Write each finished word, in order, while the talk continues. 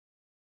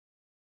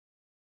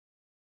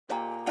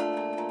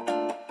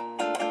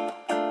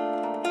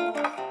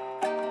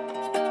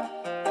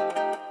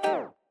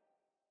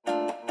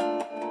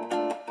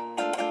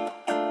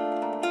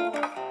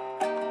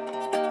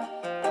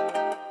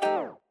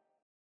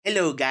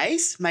Hello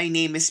guys, my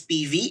name is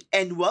PV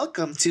and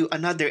welcome to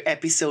another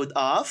episode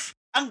of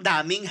Ang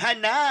Daming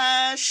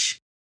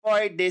Hanash!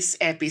 For this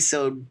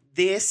episode,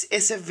 this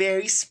is a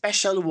very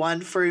special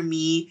one for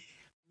me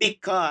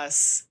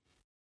because,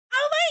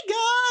 oh my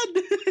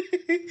god!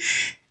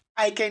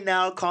 I can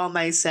now call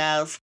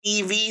myself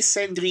PV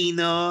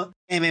Sandrino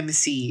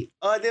MMC.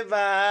 O,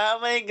 diba? Oh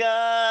my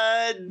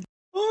god!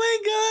 Oh my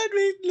God,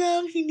 wait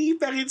lang. Hindi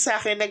pa rin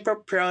sa akin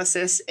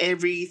nagpa-process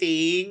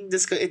everything.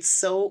 Diyos ko, it's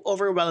so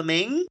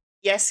overwhelming.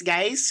 Yes,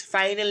 guys,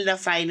 final na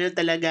final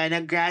talaga.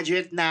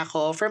 Nag-graduate na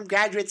ako from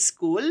graduate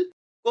school.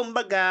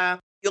 Kumbaga,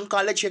 yung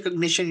college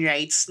recognition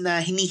rights na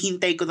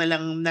hinihintay ko na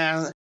lang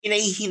na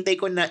hinahihintay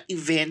ko na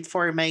event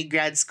for my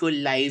grad school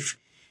life.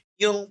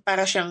 Yung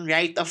para siyang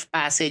rite of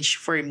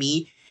passage for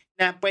me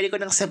na pwede ko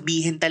nang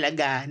sabihin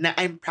talaga na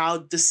I'm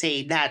proud to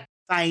say that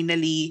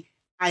finally,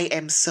 I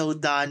am so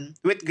done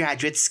with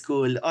graduate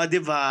school. O,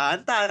 di ba?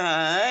 Ang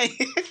taray!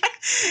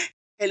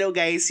 Hello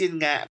guys,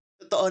 yun nga.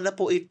 Totoo na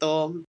po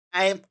ito.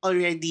 I'm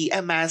already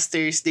a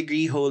master's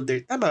degree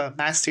holder. Tama,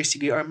 master's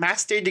degree or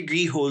master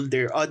degree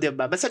holder. O, di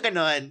ba? Basta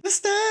ganon.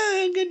 Basta,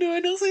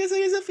 ganon. Ang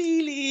saya-saya sa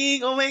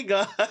feeling. Oh my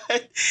God.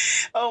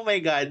 Oh my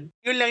God.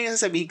 Yun lang yung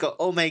sasabihin ko.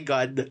 Oh my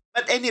God.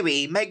 But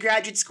anyway, my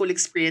graduate school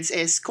experience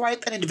is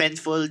quite an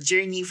eventful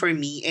journey for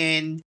me.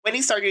 And when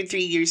I started 3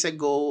 years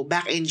ago,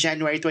 back in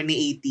January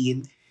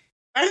 2018,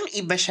 parang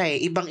iba siya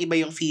eh.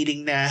 Ibang-iba yung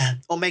feeling na,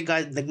 oh my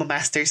God,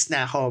 nagma-masters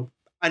na ako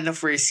on the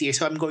first year.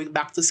 So I'm going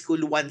back to school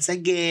once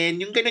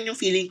again. Yung ganun yung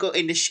feeling ko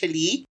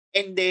initially.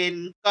 And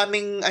then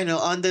counting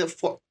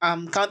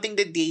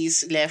the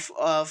days left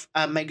of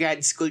my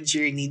grad school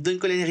journey,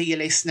 doon ko lang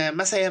realize na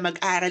masaya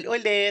mag-aral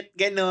ulit,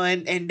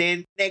 ganon. And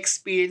then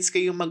na-experience ko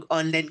yung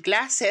mag-online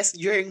classes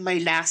during my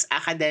last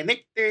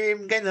academic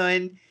term,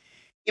 ganon.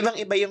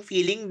 Ibang-iba yung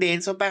feeling din.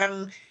 So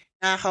parang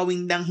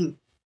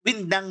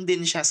windang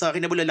din siya.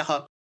 Sorry, nabulol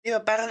ako. Di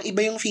ba, parang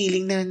iba yung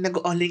feeling na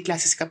nag-online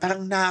classes ka.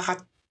 Parang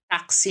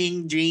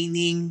nakaka-taxing,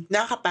 draining,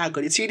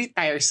 nakakapagod. It's really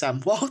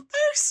tiresome. Wow,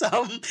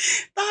 tiresome!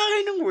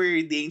 Taray ng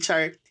wording,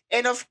 char.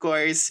 And of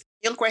course,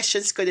 yung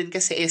questions ko din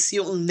kasi is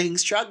yung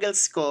naging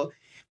struggles ko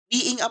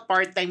being a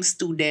part-time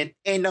student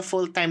and a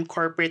full-time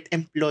corporate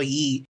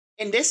employee.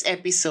 In this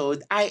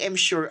episode, I am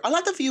sure a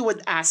lot of you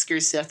would ask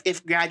yourself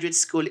if graduate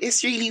school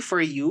is really for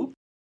you.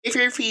 If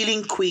you're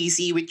feeling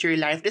queasy with your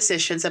life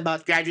decisions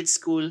about graduate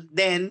school,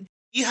 then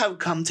you have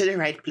come to the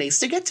right place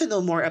to get to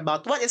know more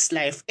about what is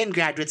life in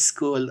graduate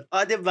school.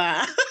 O,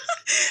 diba?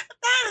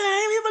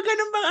 Taray, may ba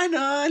ganun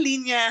bang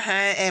linya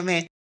ha,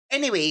 eme?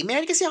 Anyway,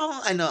 meron kasi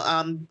akong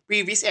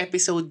previous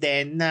episode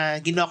din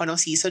na ginawa ko ng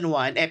season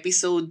 1,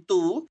 episode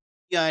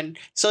 2. Yan.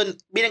 So,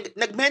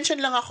 nag-mention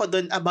lang ako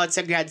dun about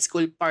sa grad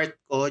school part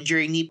ko,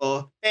 journey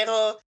ko.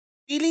 Pero,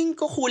 feeling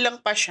ko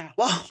kulang pa siya.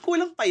 Wow,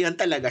 kulang pa yun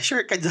talaga.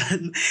 Sure ka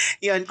dyan.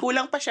 Yun,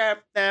 kulang pa siya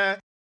na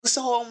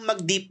gusto kong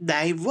mag-deep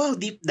dive. Wow,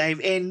 deep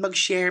dive. And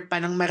mag-share pa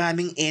ng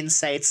maraming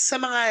insights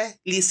sa mga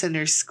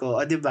listeners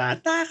ko. O, diba?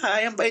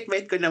 Taka, yung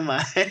bait-bait ko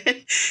naman.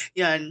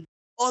 Yan.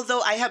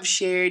 Although I have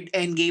shared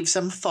and gave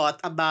some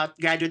thought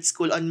about graduate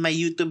school on my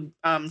YouTube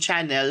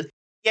channel,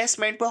 yes,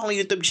 meron po akong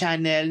YouTube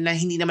channel na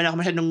hindi naman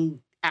ako masyadong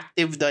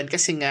active doon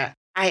kasi nga,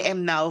 I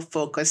am now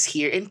focused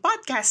here in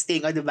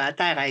podcasting. O, diba?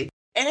 Taray.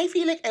 And I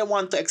feel like I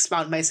want to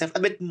expound myself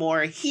a bit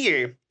more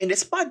here in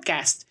this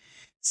podcast.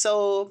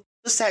 So,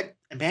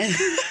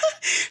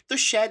 to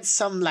shed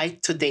some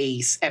light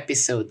today's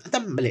episode.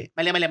 Mali.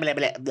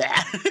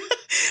 Blah.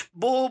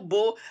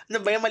 Bobo.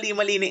 Ano ba yung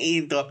mali-mali na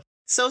intro?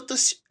 So, to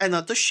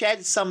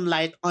shed some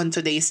light on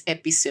today's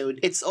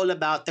episode, it's all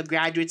about the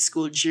graduate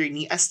school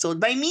journey as told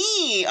by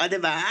me. O,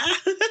 diba?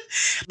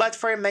 But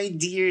for my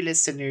dear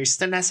listeners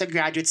na nasa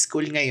graduate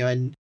school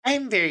ngayon,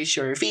 I'm very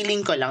sure,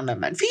 feeling ko lang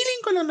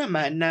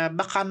naman na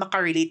baka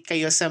makarelate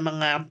kayo sa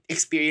mga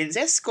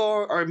experiences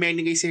ko or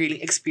meron kayo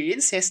sariling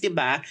experiences, di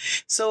ba?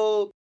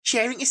 So,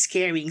 sharing is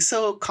caring.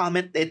 So,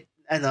 comment it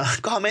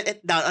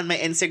down on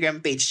my Instagram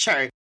page,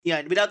 char.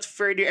 Yan, without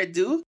further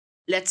ado,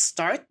 let's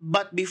start.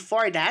 But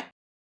before that,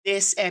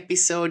 this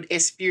episode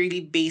is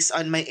purely based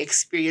on my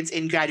experience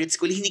in graduate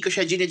school. Hindi ko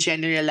siya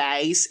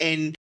generalize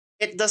and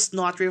it does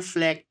not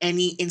reflect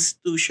any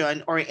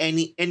institution or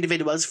any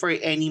individuals for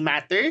any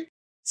matter.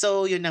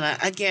 So, yun na nga.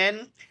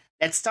 Again,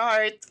 let's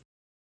start.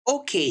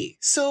 Okay,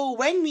 so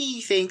when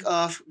we think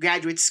of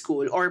graduate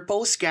school or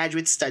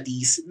postgraduate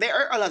studies, there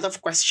are a lot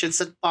of questions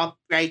that pop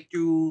right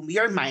through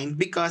your mind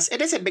because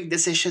it is a big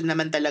decision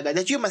naman talaga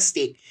that you must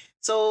take.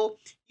 So,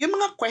 yung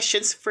mga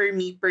questions for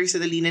me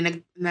personally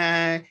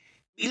na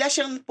bila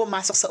siyang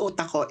pumasok sa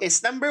utak ko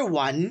is number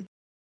 1,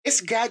 is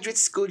graduate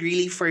school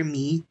really for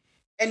me?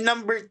 And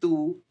number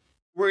 2,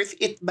 worth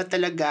it ba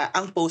talaga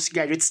ang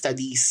postgraduate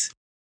studies?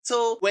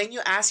 So, when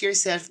you ask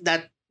yourself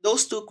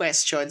those 2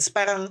 questions,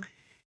 parang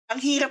ang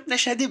hirap na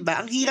siya, di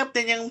ba? Ang hirap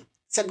na niyang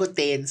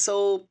sagutin.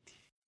 So,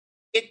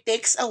 it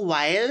takes a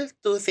while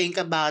to think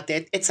about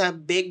it. It's a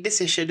big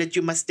decision that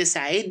you must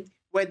decide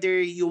whether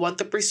you want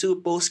to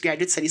pursue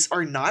postgraduate studies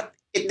or not.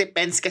 It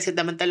depends kasi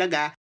naman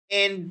talaga.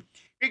 And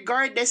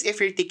regardless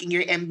if you're taking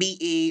your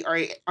MBA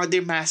or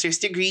other master's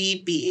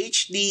degree,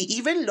 PhD,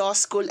 even law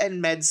school and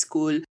med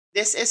school,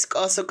 this is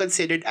also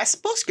considered as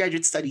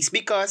postgraduate studies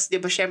because, di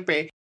ba,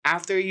 syempre,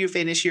 after you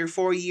finish your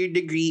 4-year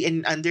degree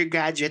in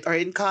undergraduate or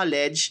in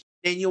college,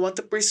 then you want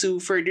to pursue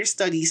further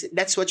studies,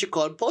 that's what you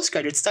call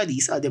postgraduate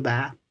studies, di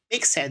ba?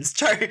 Makes sense,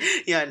 char.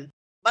 Yan.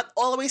 But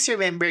always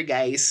remember,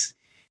 guys,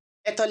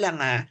 eto lang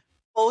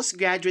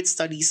postgraduate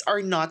studies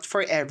are not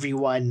for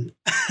everyone.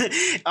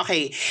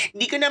 Okay,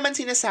 hindi ko naman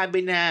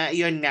sinasabi na,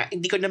 yun nga,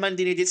 hindi ko naman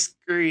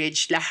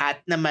dinidiscourage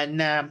lahat naman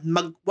na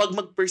wag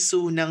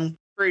mag-pursue ng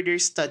further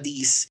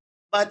studies.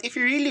 But if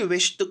you really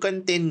wish to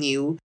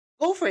continue,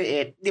 go for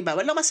it. Diba?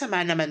 Walang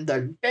masama naman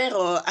doon.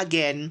 Pero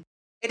again,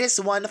 it is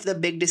one of the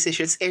big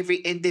decisions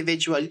every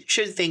individual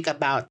should think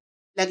about.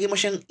 Lagi mo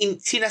siyang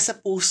sinasa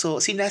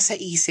puso, sinasa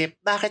isip,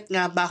 bakit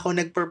nga ba ako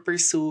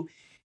nagpursue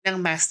ng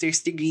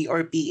master's degree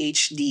or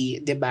PhD,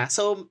 'di ba?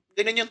 So,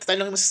 ganun yung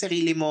tatanungin mo sa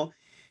sarili mo,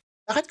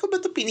 bakit ko ba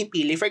 'to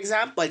pinipili? For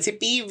example, si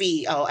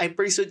PV, I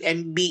pursued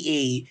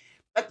MBA.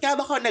 Ba't nga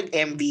ba ako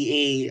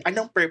nag-MBA?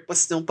 Anong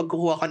purpose nung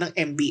pagkukuha ko ng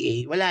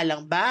MBA? Wala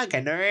lang ba?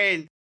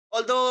 Ganun.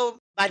 Although,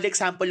 bad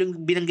example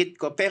yung binanggit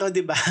ko, pero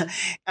 'di ba?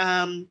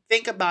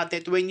 Think about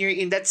it. When you're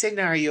in that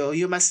scenario,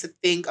 you must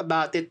think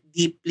about it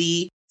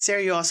deeply.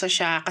 Seryoso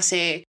siya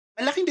kasi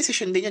malaking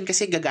desisyon din yun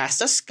kasi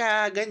gagastos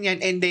ka, ganyan,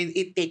 and then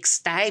it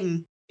takes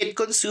time. It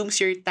consumes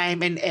your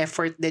time and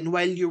effort then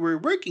while you were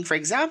working, for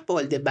example,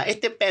 diba?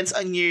 It depends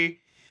on your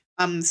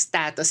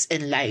status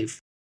in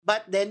life.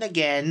 But then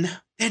again,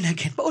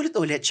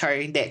 paulit-ulit, char,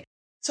 hindi.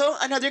 So,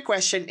 another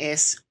question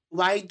is,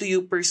 why do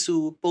you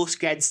pursue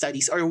postgrad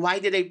studies or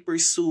why did I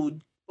pursue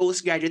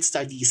postgraduate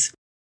studies?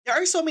 There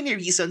are so many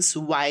reasons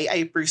why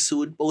I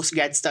pursued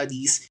postgrad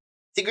studies.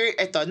 Siguro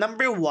ito,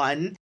 number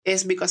 1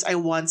 is because I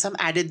want some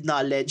added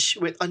knowledge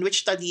on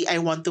which study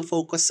I want to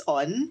focus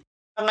on.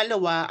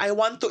 Pangalawa, I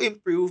want to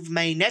improve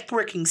my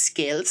networking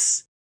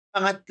skills.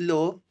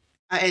 Pangatlo,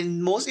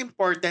 and most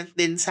important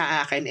din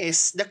sa akin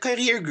is the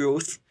career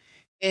growth.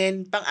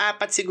 And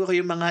pang-apat siguro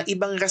yung mga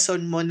ibang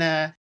rason mo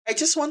na I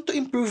just want to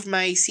improve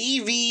my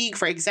CV,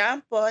 for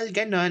example,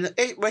 ganon.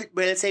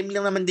 Well, same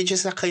lang naman din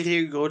siya sa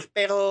career growth.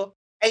 Pero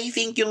I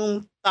think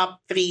yung top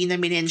 3 na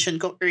minention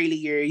ko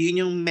earlier,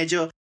 yun yung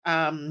medyo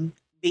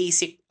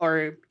basic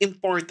or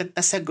important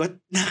na sagot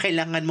na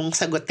kailangan mong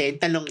sagutin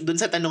dun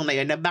sa tanong na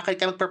yun na bakit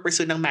ka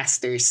magpa-pursue ng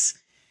masters.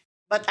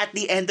 But at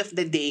the end of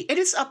the day, it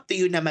is up to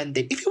you naman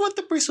din if you want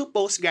to pursue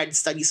postgrad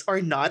studies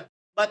or not.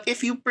 But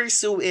if you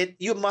pursue it,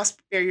 you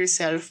must prepare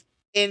yourself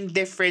in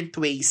different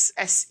ways.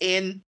 As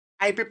in,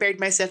 I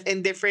prepared myself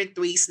in different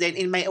ways then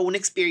in my own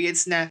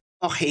experience na,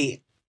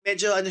 okay,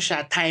 medyo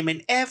time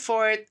and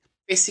effort,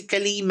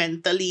 physically,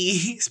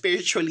 mentally,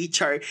 spiritually,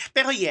 char.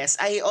 Pero yes,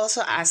 I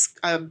also ask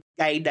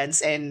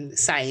guidance and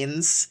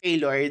signs kay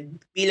Lord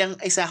bilang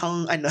isa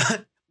akong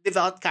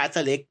devout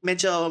Catholic.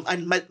 Medyo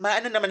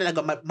naman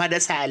talaga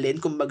madasalin,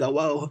 kumbaga,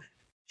 wow.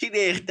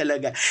 Shiner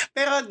talaga.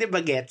 Pero di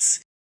ba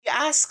gets? You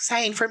ask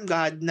sign from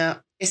God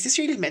na, is this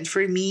really meant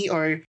for me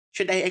or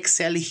should I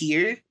excel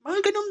here?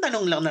 Mga ganong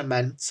tanong lang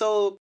naman.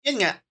 So,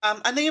 yun nga,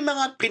 ano yung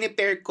mga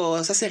prepare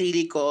ko sa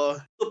sarili ko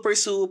to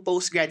pursue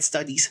postgrad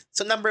studies?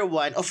 So, number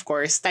 1, of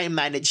course, time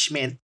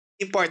management.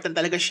 Important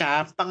talaga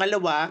siya.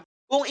 Pangalawa,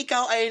 kung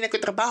ikaw ay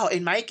nagtatrabaho,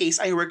 in my case,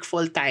 I work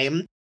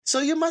full-time,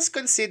 so you must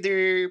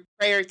consider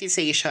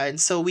prioritization,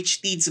 so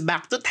which leads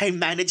back to time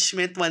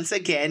management once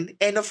again.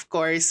 And of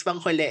course,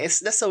 panghuli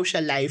is the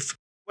social life,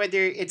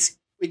 whether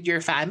it's with your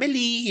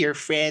family, your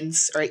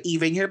friends, or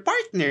even your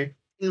partner.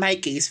 In my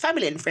case,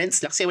 family and friends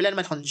lang. Kasi wala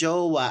naman akong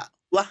jowa.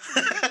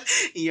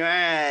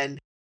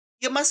 Yan.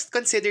 You must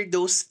consider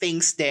those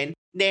things then.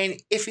 Then,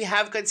 if you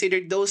have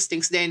considered those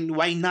things, then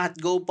why not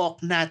go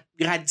POCNAT,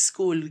 grad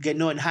school,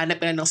 ganon.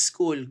 Hanap na ng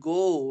school.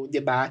 Go,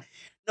 di ba?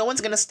 No one's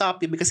gonna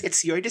stop you because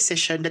it's your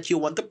decision that you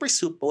want to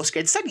pursue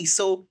postgrad studies.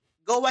 So,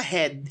 go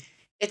ahead.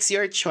 It's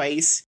your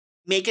choice.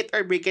 Make it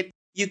or break it.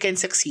 You can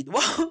succeed.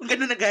 Wow,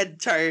 ganon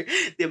agad, char.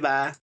 Di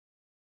ba?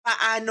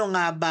 Paano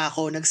nga ba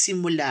ako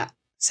nagsimula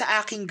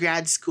sa aking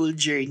grad school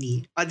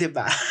journey? O,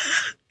 diba?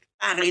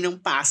 Aray nung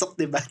pasok,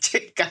 diba?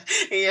 Check ka.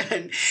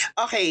 Ayan.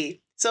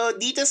 Okay. So,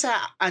 dito sa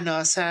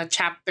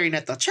chapter na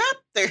to.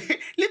 Chapter?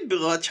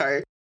 Libro,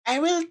 char. I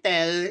will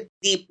tell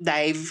deep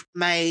dive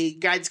my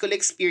grad school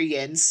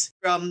experience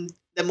from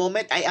the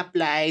moment I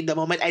applied, the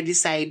moment I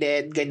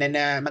decided, ganun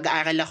na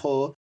mag-aaral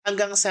ako,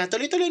 hanggang sa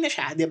tuloy-tuloy na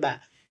siya,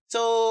 diba?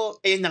 So,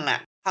 ayun na nga.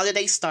 How did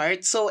I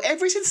start? So,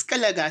 ever since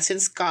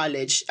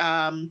college,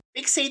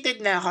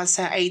 fixated na ako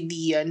sa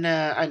idea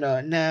na,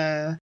 na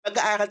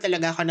mag-aaral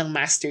talaga ako ng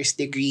master's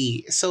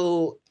degree.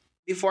 So,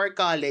 before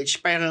college,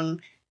 parang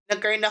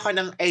nagkaroon ako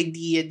ng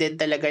idea din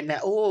talaga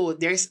na,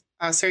 there's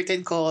a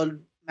certain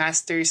called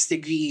master's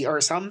degree or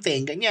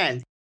something,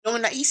 ganyan. Nung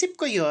naisip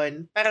ko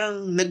yon,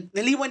 parang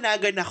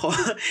naliwanagan ako.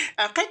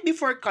 Kahit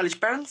before college,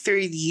 parang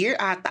 3rd year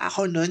ata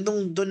ako noon,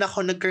 nung doon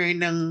ako nagkaroon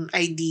ng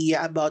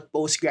idea about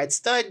postgrad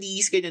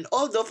studies, ganyan.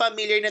 Although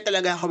familiar na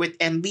talaga ako with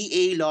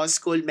MBA, law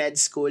school, med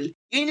school.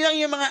 Yun lang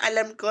yung mga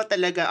alam ko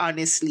talaga,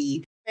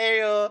 honestly.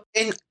 Pero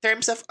in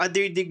terms of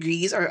other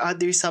degrees or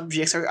other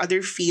subjects or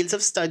other fields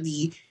of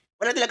study,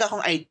 wala talaga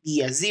akong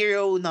idea.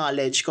 Zero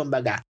knowledge,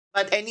 kumbaga.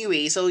 But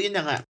anyway, so yun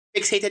na nga.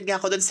 Excited nga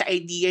ako dun sa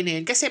idea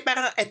na yun. Kasi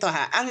parang eto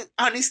ha, ang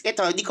honest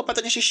ito, hindi ko pa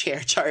ito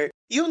na-share, char.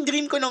 Yung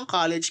dream ko nung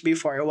college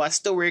before was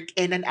to work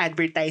in an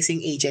advertising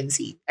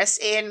agency. As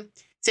in,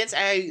 since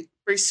I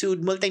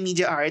pursued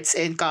multimedia arts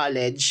in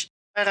college,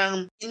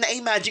 parang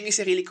na-imagine yung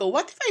sarili ko,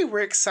 what if I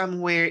work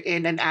somewhere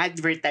in an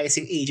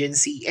advertising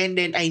agency and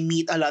then I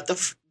meet a lot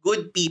of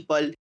good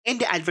people in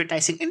the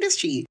advertising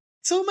industry?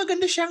 So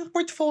maganda siyang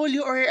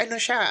portfolio or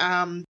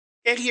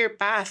career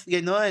path,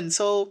 ganon.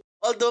 So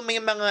although may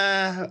mga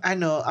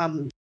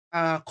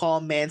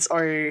comments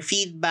or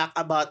feedback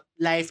about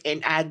life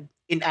in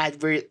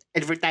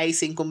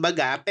advertising,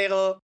 kumbaga,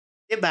 pero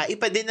 'di ba,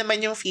 iba din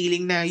naman yung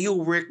feeling na you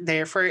work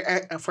there for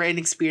an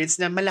experience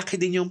na malaki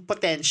din yung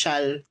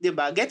potential, 'di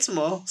ba? Gets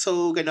mo?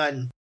 So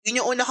ganon.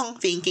 Yun yung una kong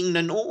thinking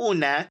noon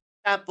una.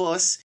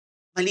 Tapos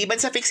maliban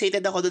sa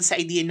fixated ako dun sa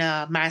idea na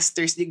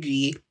master's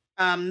degree,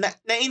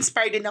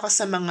 na-inspire din ako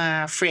sa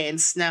mga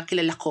friends na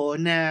kilala ko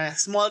na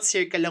small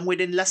circle lang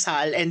within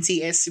LaSalle and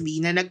CSB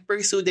na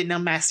nag-pursue din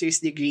ng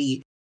master's degree.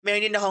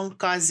 Meron din akong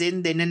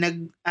cousin din na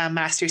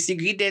nag-master's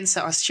degree din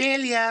sa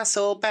Australia.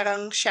 So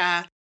parang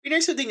siya,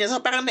 pinursu din niya.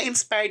 So parang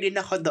na-inspire din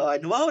ako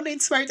doon. Wow,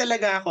 na-inspire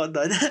talaga ako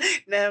doon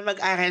na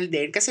mag-aral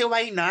din. Kasi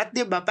why not,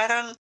 di ba?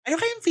 Parang, ano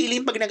kayong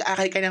feeling pag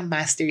nag-aral ka ng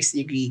master's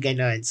degree,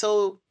 ganon.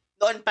 So,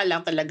 doon pa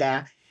lang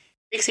talaga,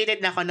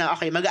 excited na ako na,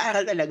 okay,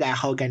 mag-aaral talaga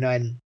ako,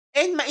 ganon.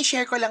 And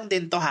ma-share ko lang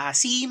din to ha,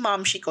 si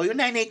Momshi ko, yung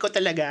nanay ko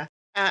talaga,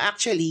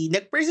 actually,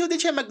 nag-pursue din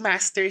siya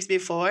mag-masters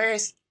before.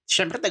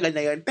 Siyempre, tagal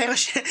na yun. Pero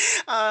siya,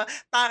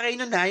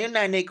 taray nun na, yung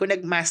nanay ko,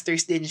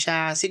 nag-masters din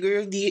siya.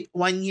 Siguro hindi,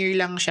 1 year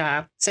lang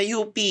siya sa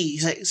UP.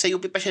 Sa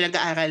UP pa siya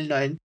nag-aaral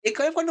nun. Hindi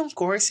ko alam kung anong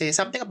course eh.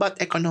 Something about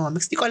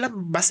economics. Hindi ko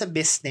alam ba sa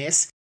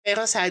business.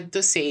 Pero sad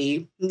to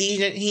say, hindi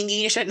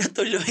niya siya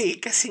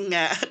natuloy kasi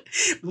nga,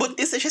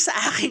 buntis na siya sa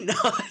akin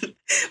noon.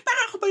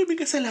 Parang ako pa yung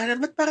may kasalanan.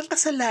 Ba't parang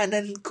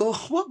kasalanan ko?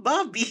 Wow,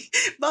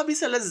 Bobby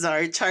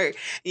Salazar. Char.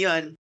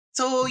 Yun.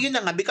 So, yun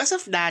na nga. Because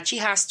of that, she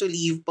has to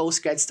leave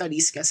postgrad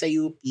studies ka sa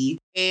UP.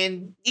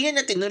 And di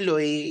na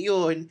tinuloy.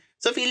 Yun.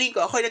 So, feeling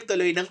ko ako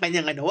nagtuloy ng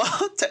kanyang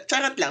wow,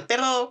 charot lang.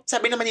 Pero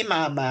sabi naman ni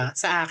mama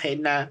sa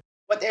akin na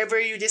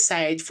whatever you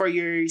decide for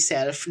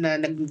yourself na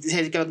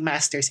nag-decide ka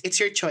mag-masters, it's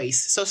your choice.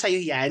 So, sa'yo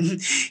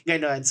yan.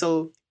 Ganon.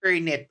 So,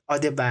 earn it. O,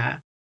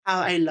 diba?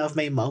 How I love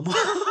my mom.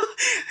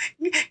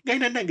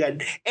 Ganon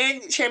agad.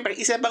 And, syempre,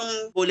 isa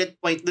bang bullet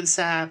point dun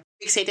sa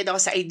excited ako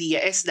sa idea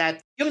is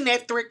that yung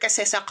network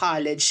kasi sa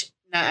college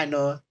na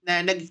na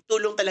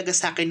nagtulong talaga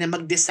sa akin na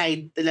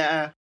mag-decide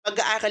na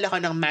mag-aaral ako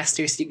ng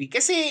master's degree.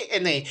 Kasi,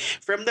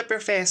 from the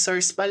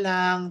professors pa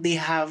lang, they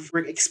have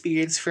work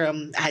experience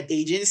from ad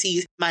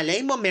agencies. Malay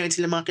mo, meron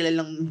silang mga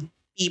kilalang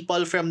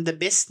people from the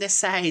business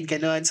side,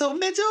 ganon. So,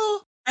 medyo,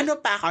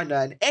 pa ako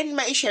nun. And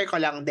ma-share ko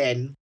lang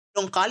din.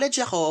 Nung college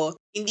ako,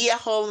 hindi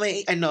ako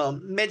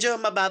medyo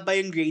mababa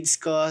yung grades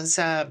ko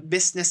sa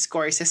business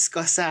courses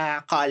ko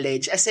sa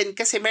college. As in,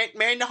 kasi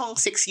meron akong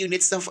 6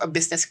 units of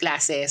business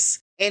classes.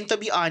 And to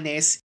be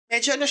honest,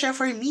 medyo siya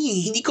for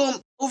me. Hindi ko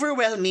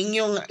overwhelming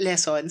yung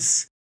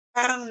lessons.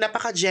 Parang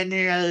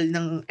napaka-general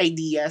ng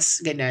ideas,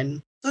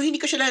 ganun. So,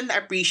 hindi ko siya lang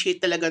na-appreciate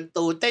talaga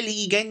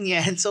totally,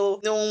 ganyan. So,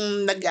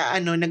 nung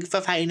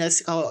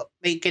nagpa-finals ko,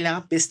 may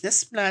kailangan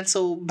business plan.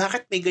 So,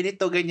 bakit may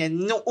ganito,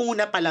 ganyan? Nung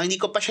una pa lang, hindi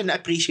ko pa siya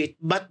na-appreciate.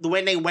 But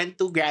when I went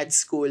to grad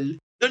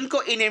school, doon ko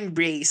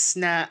in-embrace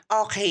na,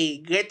 okay,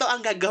 ganito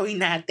ang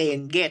gagawin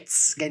natin.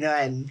 Gets,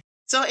 ganun.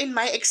 So, in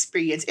my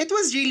experience, it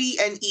was really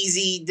an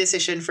easy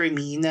decision for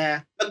me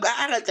na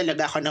mag-aaral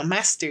talaga ako ng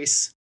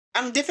masters.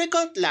 Ang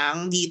difficult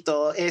lang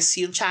dito is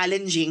yung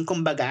challenging,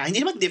 kumbaga,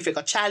 hindi naman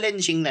difficult,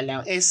 challenging na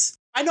lang is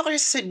paano ko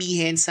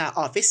sasabihin sa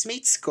office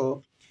mates ko,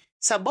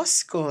 sa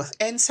boss ko,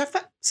 and sa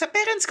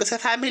parents ko, sa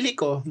family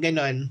ko,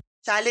 ganon.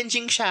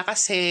 Challenging siya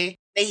kasi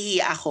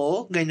nahihiya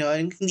ako,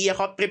 ganon. Hindi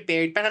ako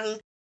prepared. Parang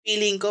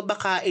feeling ko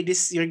baka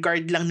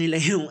i-disregard lang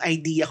nila yung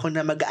idea ko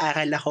na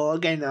mag-aaral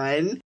ako,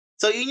 ganon.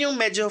 So, yun yung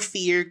medyo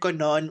fear ko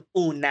noon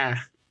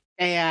una.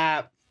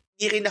 Kaya,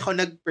 di rin ako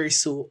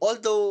nag-pursue.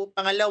 Although,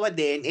 pangalawa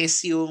din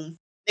is yung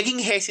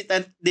naging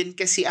hesitant din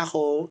kasi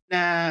ako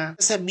na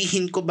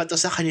sasabihin ko ba to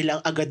sa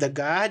kanilang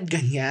agad-agad,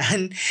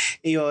 ganyan.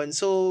 Yun.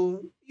 So,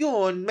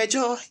 yun,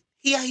 medyo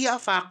hiya-hiya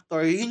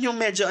factor. Yun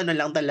yung medyo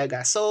lang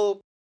talaga.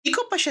 So, di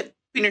ko pa siya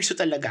pinursu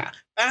talaga.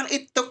 Parang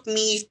it took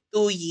me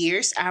 2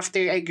 years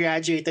after I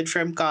graduated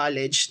from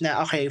college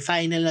na okay,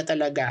 final na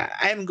talaga.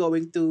 I'm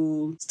going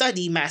to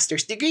study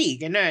master's degree.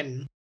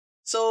 Ganun.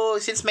 So,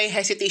 since may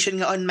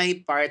hesitation nga on my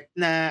part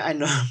na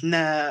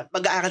na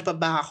mag-aaral pa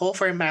ba ako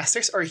for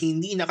masters or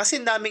hindi na. Kasi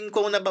daming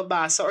kong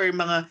nababasa or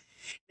mga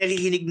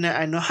narinig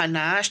na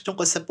hanash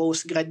tungkol sa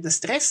postgrad na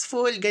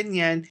stressful,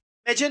 ganyan.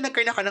 Medyo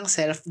nagkaroon ako ng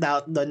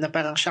self-doubt doon na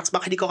parang, shucks,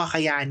 baka di ko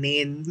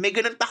kakayanin. May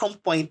ganun pa akong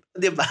point,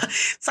 di ba?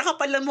 Sa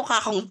kapal ng mukha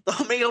kong to,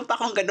 mayroon pa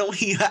akong ganong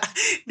hiya,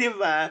 di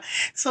ba?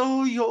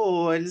 So,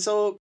 yun.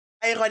 So,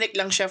 ironic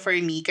lang siya for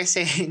me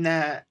kasi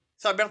na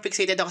sobrang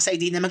fixated ako sa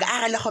idea na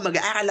mag-aaral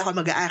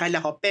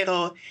ako.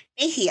 Pero,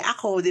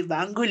 ako, di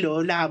ba? Ang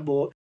gulo,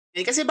 labo.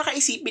 Kasi baka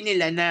isipin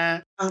nila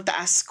na ang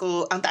taas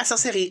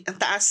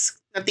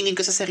na tingin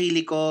ko sa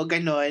sarili ko,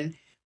 ganon.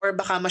 Or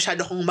baka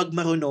masyado akong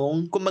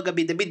magmarunong, kung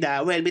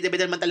bida-bida. Well,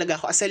 bida-bida naman talaga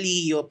ako as a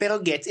Leo,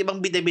 pero gets,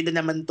 ibang bida-bida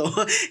naman to.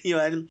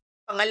 Yun.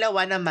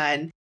 Pangalawa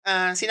naman,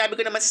 sinabi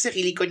ko naman sa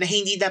sarili ko na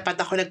hindi dapat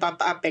ako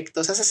nagpapa-apekto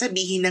sa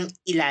sasabihin ng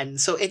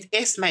ilan. So, it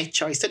is my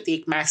choice to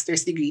take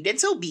master's degree. Then,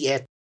 so be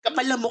it.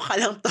 Kapal na mukha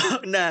lang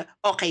to na,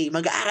 okay,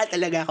 mag-aaral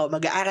talaga ako.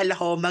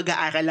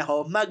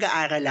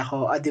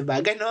 O, diba?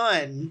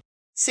 Ganon.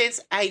 Since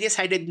I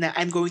decided na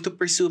I'm going to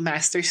pursue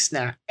masters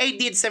na, I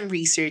did some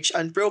research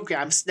on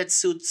programs that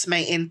suits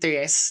my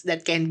interests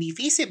that can be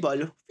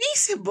feasible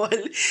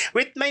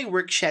with my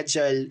work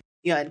schedule.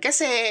 Yun,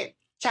 kasi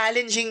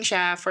challenging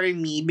siya for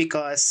me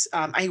because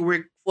I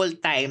work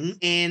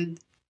full-time and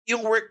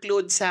yung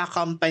workload sa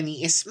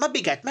company is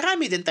mabigat.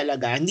 Marami din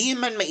talaga. Hindi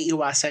man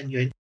maiiwasan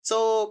yun.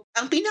 So,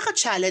 ang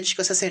pinaka-challenge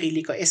ko sa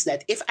sarili ko is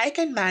that if I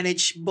can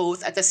manage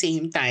both at the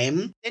same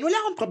time, then wala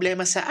akong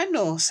problema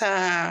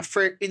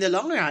for in the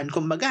long run,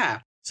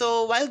 kumbaga.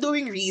 So, while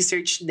doing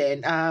research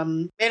din,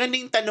 meron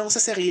ding tanong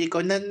sa sarili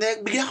ko na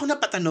bigla akong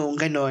napatanong,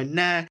 ganon,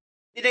 na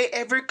did I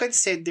ever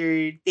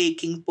consider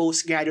taking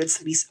postgraduate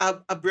studies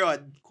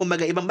abroad,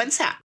 kumbaga ibang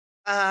bansa?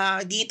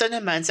 Dito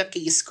naman sa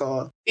case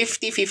ko,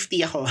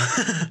 50-50 ako.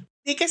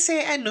 Di kasi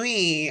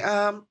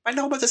paano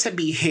ko ba ito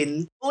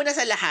sabihin? Una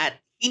sa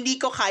lahat, hindi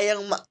ko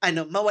kayang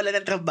mawala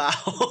ng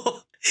trabaho.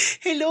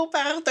 Hello,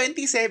 parang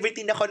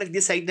 2017 ako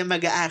nag-decide na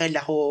mag-aaral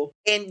ako.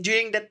 And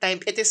during that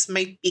time, it is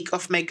my peak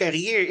of my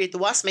career. It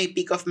was my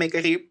peak of my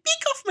career.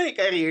 Peak of my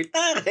career.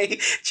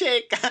 Taray.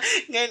 Cheka.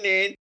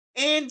 Ganun.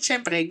 And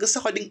syempre, gusto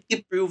ko ding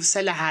i-prove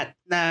sa lahat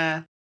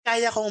na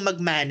kaya kong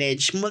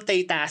mag-manage,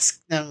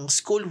 multitask ng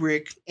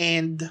schoolwork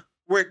and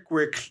work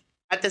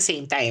at the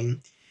same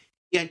time.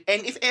 Yan.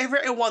 And if ever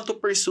I want to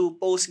pursue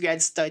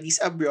postgrad studies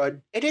abroad,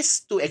 it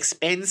is too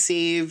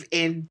expensive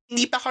and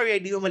hindi pa ako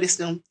ready umalis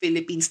ng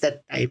Philippines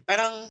that time.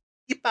 Parang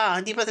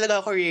hindi pa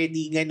talaga ako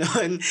ready,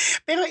 ganon.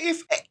 Pero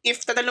if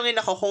tatanungin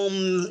ako kung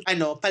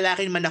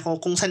palakin man ako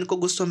kung saan ko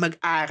gusto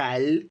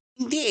mag-aral,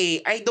 hindi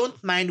I don't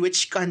mind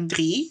which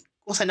country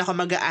kung saan ako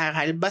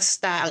mag-aaral.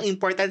 Basta ang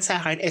important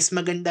sa akin is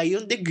maganda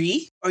yung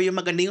degree or yung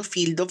maganda yung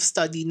field of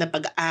study na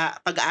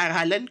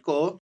pag-aaralan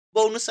ko.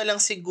 Bonus na lang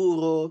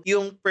siguro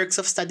yung perks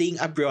of studying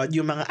abroad,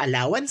 yung mga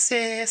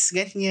allowances,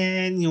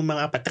 ganyan, yung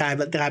mga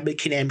pa-travel,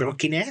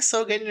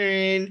 kineso,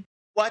 ganyan.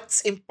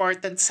 What's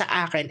important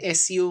sa akin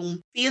is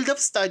yung field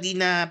of study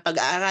na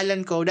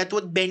pag-aaralan ko that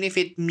would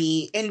benefit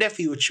me in the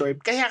future.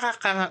 Kaya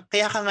ka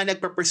nga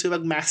nagpa-pursue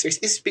mag-masters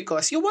is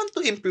because you want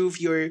to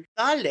improve your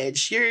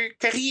knowledge, your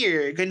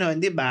career, ganon,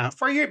 di ba?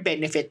 For your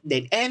benefit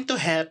din and to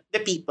help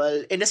the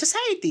people in the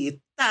society.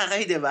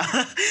 Taray, di ba?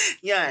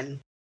 Yan.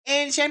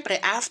 And syempre,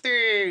 after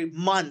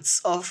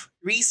months of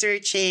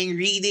researching,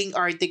 reading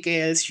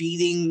articles,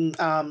 reading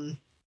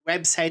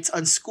websites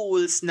on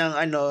schools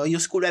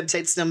yung school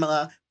websites ng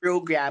mga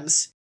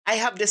programs,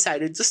 I have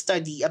decided to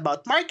study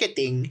about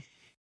marketing.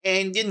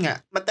 And yun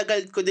nga,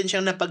 matagal ko din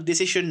siyang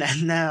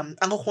napag-desisyonan na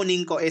ang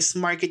kukunin ko is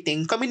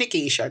marketing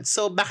communication.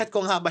 So, bakit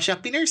ko nga ba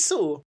siya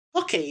pinursu?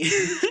 Okay.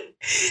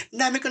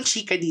 Dami kong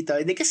chika dito.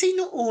 Kasi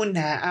nung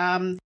una,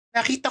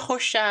 nakita ko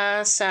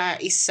siya sa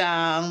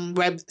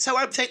sa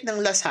website ng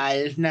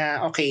LaSalle na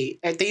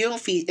ito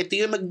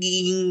yung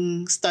magiging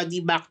study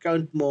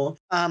background mo.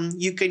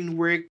 You can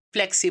work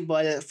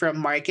flexible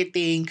from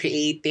marketing,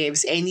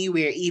 creatives,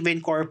 anywhere,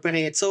 even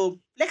corporate. So,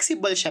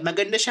 flexible siya.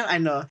 Maganda siyang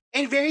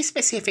and very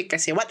specific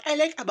kasi. What I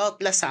like about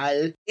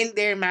LaSalle in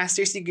their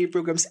master's degree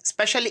programs,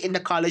 especially in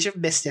the College of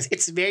Business,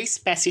 it's very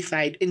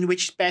specified in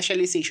which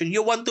specialization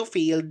you want to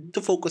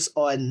focus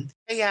on.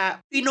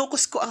 Kaya,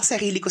 pinocus ko ang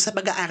sarili ko sa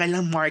pag-aaral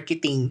ng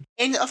marketing.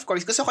 And of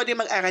course, gusto ko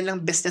din mag-aaral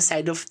ng business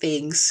side of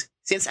things.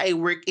 Since I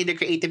work in the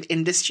creative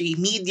industry,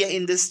 media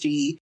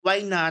industry,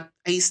 why not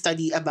I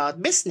study about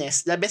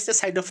business, the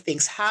business side of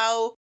things,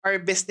 how our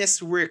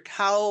business work,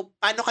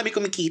 paano kami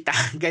kumikita,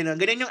 ganon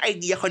yung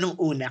idea ko nung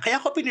una.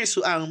 Kaya ako pinursu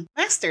ang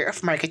Master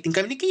of Marketing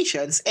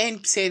Communications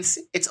and since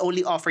it's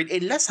only offered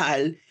in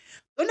LaSalle,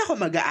 doon ako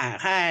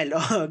mag-aaral,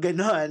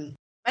 ganon.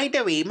 By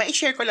the way,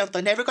 ma-share ko lang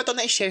to, never ko to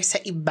na-share sa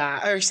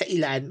iba or sa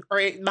ilan,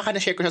 or baka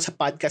na-share ko sa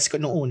podcast ko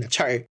nung una,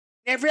 char.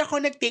 Never ako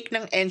nag-take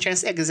ng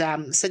entrance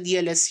exam sa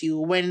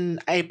DLSU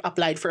when I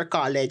applied for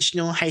college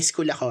nung high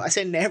school ako. As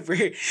in, never.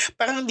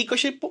 Parang hindi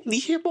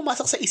siya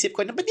pumasok sa isip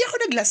ko na ba't di ako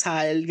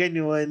naglasal,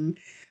 ganun.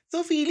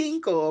 So,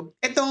 feeling ko,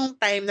 etong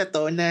time na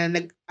to na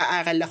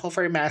nag-aaral ako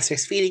for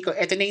masters, feeling ko,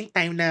 eto na yung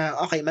time na,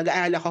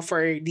 mag-aaral ako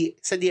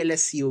sa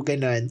DLSU,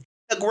 ganun.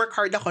 Nag-work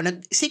hard ako,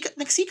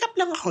 nagsikap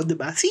lang ako,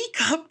 diba?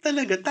 Sikap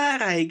talaga,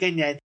 taray,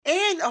 ganyan.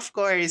 And of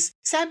course,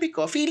 sabi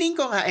ko, feeling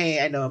ko nga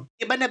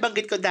iba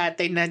nabanggit ko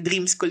dati na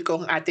dream school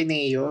ko ang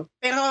Ateneo.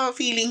 Pero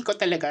feeling ko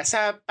talaga,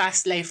 sa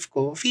past life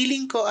ko,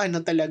 feeling ko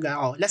talaga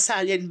ako,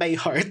 Lasallian by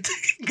heart.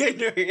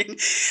 Ganun.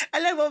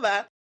 Alam mo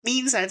ba,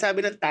 minsan,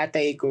 sabi ng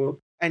tatay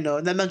ko,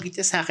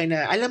 nabanggit niya sa akin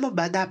na, alam mo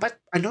ba, dapat,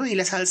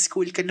 Lasal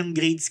School ka ng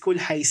grade school,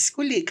 high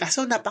school eh.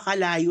 Kaso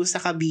napakalayo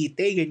sa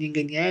Cavite,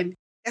 ganyan-ganyan.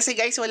 Kasi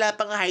guys, wala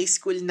pang high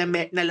school na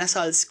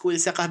Lasal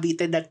School sa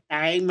Cavite that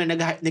time na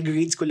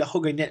nag-grade school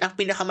ako, ganyan. Ang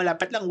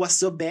pinakamalapit lang was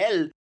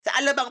Zobel. Sa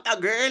Alabang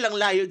girl, ang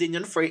layo din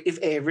yun for if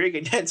ever,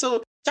 ganyan.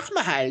 So, tsaka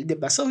mahal,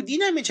 diba? So, di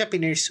namin siya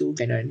pinursue,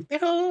 ganun.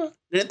 Pero,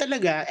 ganun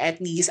talaga, at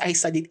least I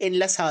studied in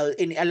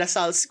a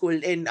Lasal School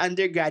in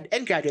undergrad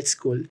and graduate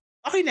school.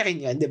 Okay na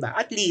rin yun, diba?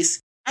 At least,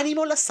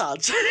 Animo Lasal.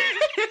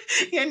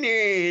 Yan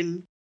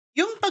rin.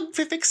 Yung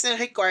pag-fix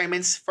ng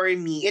requirements for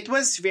me, it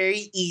was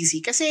very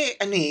easy. Kasi,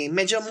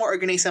 medyo more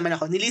organized naman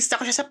ako. Nilista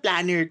ko siya sa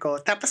planner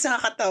ko. Tapos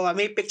nakakatawa,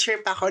 may picture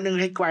pa ako ng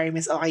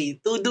requirements. Okay,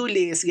 to-do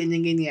list,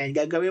 ganyan-ganyan.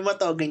 Gagawin mo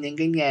to,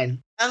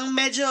 ganyan-ganyan. Ang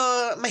medyo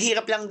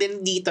mahirap lang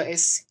din dito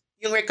is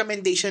yung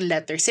recommendation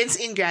letter.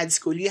 Since in grad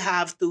school, you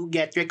have to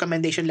get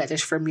recommendation letters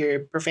from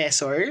your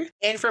professor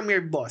and from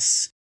your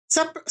boss.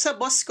 Sa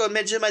boss ko,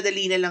 medyo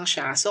madali na lang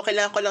siya. So,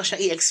 kailangan ko lang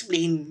siya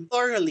i-explain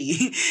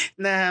thoroughly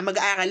na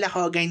mag-aaral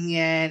ako,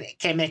 ganyan,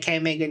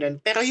 keme-keme, ganun.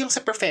 Pero yung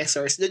sa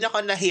professors, doon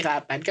ako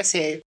nahirapan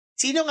kasi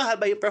sino nga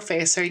ba yung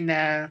professor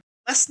na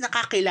mas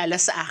nakakilala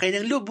sa akin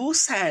ng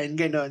lubusan,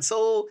 ganun.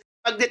 So,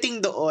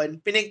 pagdating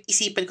doon,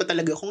 pinag-isipan ko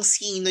talaga kung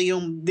sino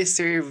yung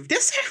deserve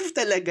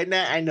talaga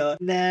na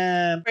na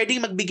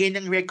pwedeng magbigay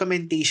ng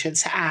recommendation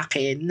sa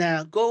akin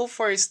na go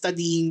for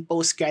studying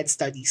postgrad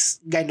studies,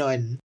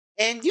 ganon.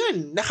 And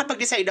yun,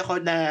 nakapag-decide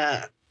ako na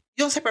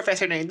yung sa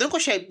professor na yun, doon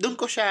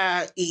ko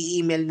siya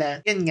i-email na,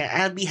 yun nga,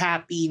 I'll be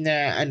happy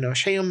na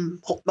siya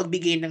yung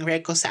magbigay ng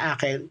reco sa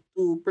akin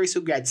to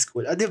pursue grad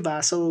school. O,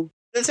 diba? So,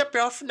 dun sa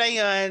prof na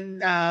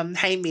yun,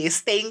 hi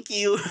miss, thank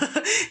you.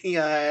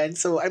 Yan.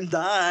 So, I'm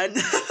done.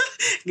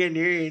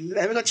 Ganun.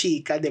 Sabi ko,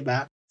 chika,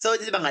 diba? So,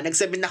 diba nga,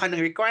 nagsubmit na ako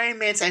ng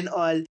requirements and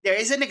all. There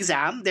was an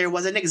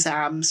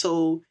exam.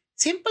 So,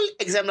 simple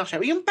exam lang siya.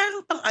 Yung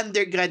parang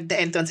pang-undergrad na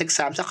entrance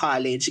exam sa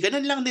college.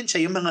 Ganun lang din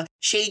siya. Yung mga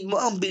shade mo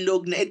ang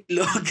bilog na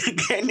itlog.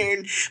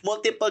 Ganun.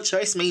 Multiple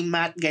choice. May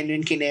math.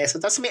 Ganun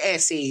kineso. Tapos may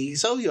essay.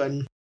 So,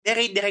 yun.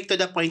 Very direct to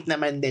the point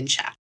naman din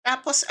siya.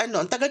 Tapos, ang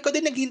tagal ko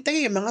din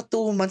naghintay. Yung mga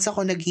 2 months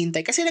ako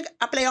naghintay. Kasi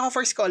nag-apply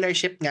ako for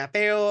scholarship nga.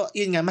 Pero,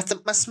 yun nga,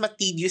 mas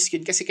matedious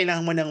yun. Kasi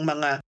kailangan mo ng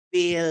mga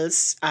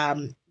bills,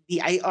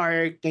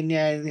 DIR,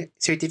 ganyan,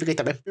 Certificate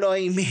of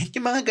Employment,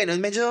 yung mga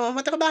ganun. Medyo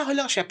matrabaho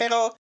lang siya,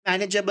 pero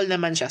manageable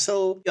naman siya.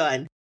 So,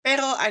 yun.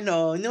 Pero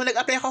nung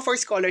nag-apply ako for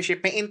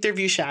scholarship, may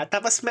interview siya.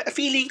 Tapos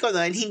feeling ko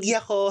nun, hindi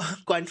ako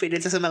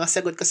confident sa mga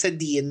sagot ko sa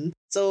dean.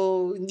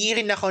 So, hindi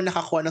rin ako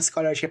nakakuha ng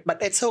scholarship.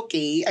 But it's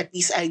okay. At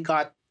least I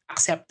got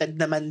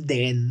accepted naman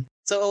din.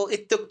 So,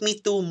 it took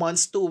me 2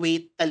 months to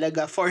wait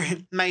talaga for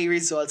my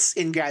results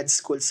in grad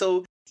school.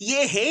 So,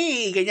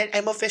 yay! Ganyan,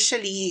 I'm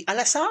officially a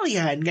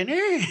Lasallian.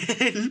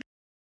 Ganun.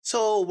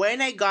 So,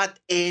 when I got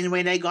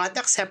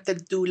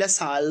accepted to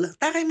Lasal,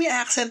 parang may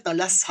accent to,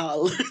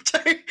 Lasal.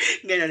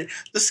 Ganun.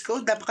 Tapos ko,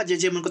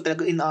 napaka-judgment ko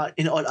talaga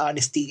in all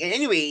honesty. And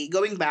anyway,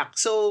 going back.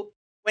 So,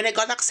 when I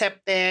got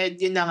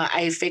accepted, yun na nga,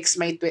 I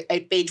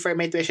paid for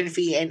my tuition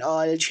fee and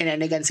all,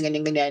 shenanigans,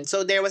 ganyan.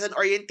 So, there was an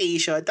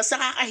orientation. Tapos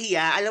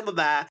nakakahiya, alam mo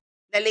ba,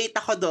 na-late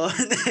ako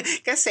doon.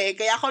 Kasi,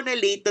 kaya ako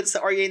na-late doon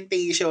sa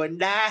orientation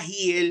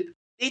dahil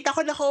late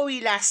ako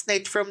nakauwi last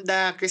night from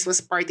the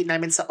Christmas party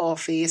namin sa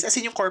office. As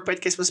in yung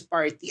corporate Christmas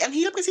party. Ang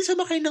hirap kasi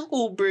sumakay ng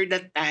Uber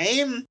that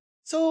time.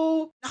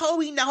 So,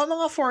 nakauwi na ako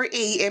mga 4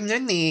 a.m.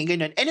 nun eh.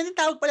 Ganun. And ang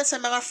tawag pala sa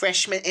mga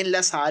freshmen in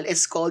Lasal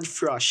is called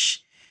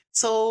Frosh.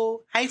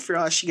 So, hi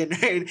Frosh.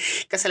 Ganun.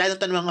 Kasalanan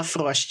to ng mga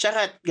Frosh.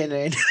 Charat.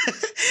 Ganun.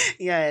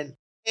 Yan.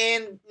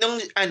 And nung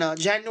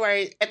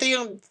January, ito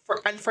yung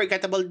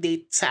unforgettable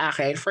date sa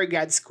akin for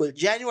grad school.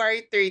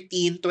 January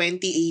 13,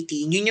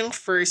 2018. Yun yung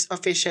first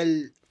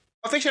official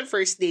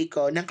first day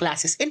ko ng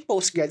classes in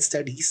postgrad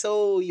studies.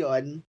 So,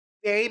 yon.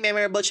 Very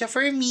memorable siya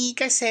for me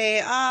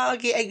kasi,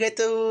 okay, I get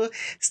to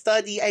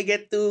study, I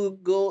get to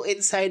go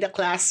inside the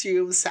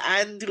classroom sa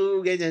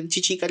Andrew, ganyan.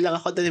 Chichika lang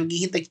ako doon,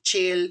 maghihintay,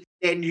 chill,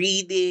 then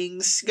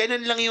readings,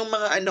 ganun lang yung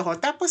mga ko.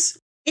 Tapos,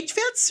 it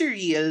felt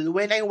surreal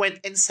when I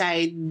went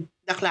inside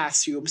the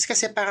classrooms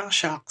kasi parang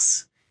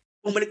shocks.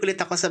 Bumalik ulit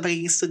ako sa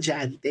magiging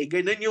estudyante.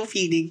 Ganun yung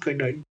feeling ko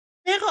nun.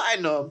 Pero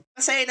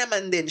masaya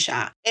naman din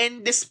siya.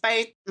 And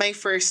despite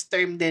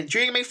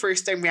during my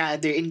first term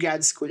rather in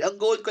grad school, ang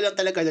goal ko lang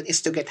talaga doon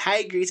is to get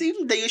high grades.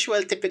 Yung the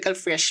usual typical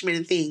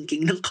freshman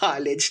thinking ng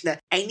college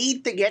na I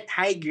need to get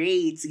high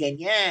grades,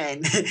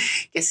 ganyan.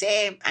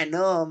 Kasi,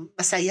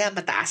 masaya,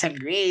 mataas ang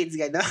grades,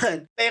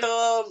 ganon. Pero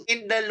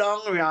in the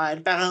long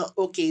run, parang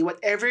okay,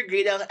 whatever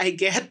grade ang I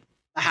get,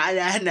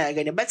 bahala na,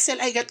 ganyan. But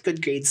still, I got good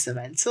grades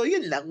naman. So,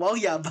 yun lang. Wow,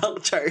 yabang,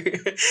 char.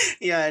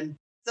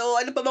 Yan. So,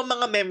 ano pa bang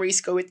mga memories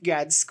ko with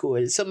grad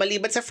school? So,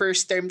 maliban sa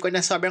first term ko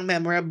na sobrang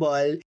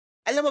memorable,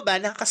 alam mo ba,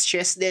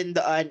 nakaka-stress din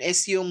doon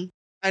is yung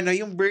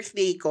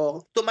birthday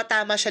ko,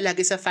 tumatama siya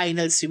lagi sa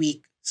finals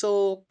week.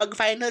 So, pag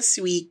finals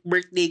week,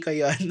 birthday ko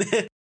yon.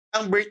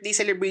 Ang birthday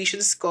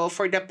celebrations ko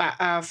for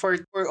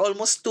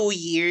almost 2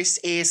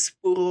 years is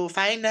puro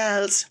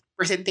finals,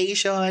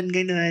 presentation,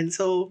 ganun.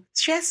 So,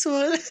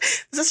 stressful.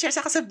 So, stress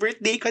ako sa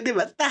birthday ko, di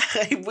ba?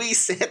 Takay,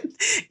 buisit.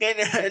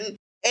 Ganun.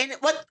 And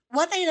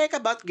what I like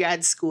about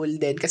grad school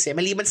din, kasi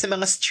maliban sa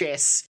mga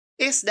stress,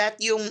 is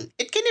that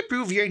it can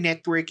improve your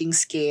networking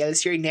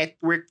skills, your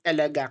network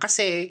talaga.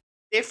 Kasi,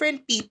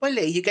 different people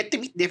you get to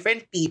meet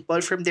different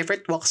people from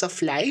different walks of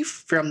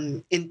life,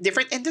 from in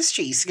different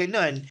industries,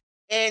 ganun.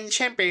 And,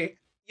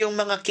 syempre, yung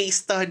mga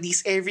case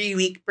studies every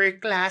week per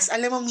class,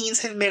 alam mo,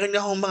 minsan meron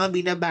akong mga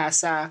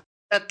binabasa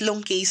 3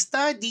 case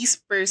studies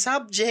per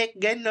subject,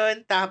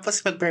 gano'n.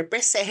 Tapos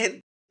magpe-present.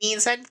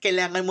 Minsan,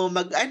 kailangan mo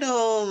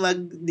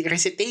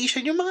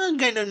mag-recitation, yung mga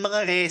gano'n,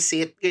 mga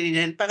recit,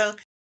 ganyan. Parang,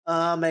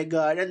 oh my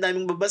God, ang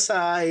daming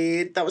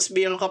babasahin. Tapos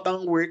mayroon ka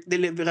pang work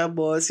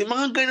deliverables. Yung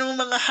mga gano'ng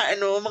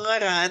mga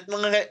rant,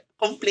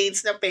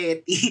 complaints na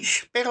petty.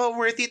 Pero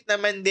worth it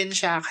naman din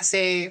siya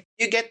kasi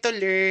you get to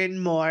learn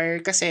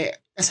more kasi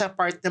nasa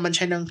part naman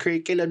siya ng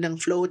curriculum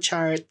ng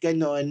flowchart,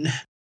 gano'n.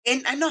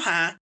 And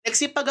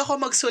nagsipag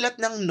ako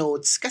magsulat ng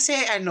notes kasi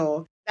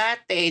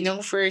dati, nung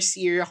first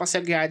year ako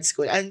sa grad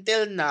school,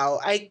 until now,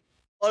 I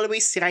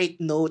always write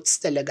notes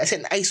talaga. As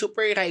in, I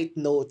super write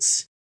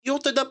notes. Yung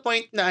to the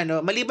point na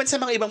maliban sa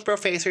mga ibang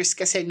professors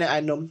kasi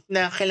na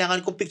na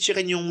kailangan kong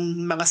picturein yung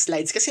mga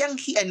slides kasi ang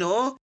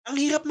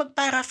hirap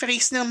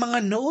mag-paraphrase ng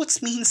mga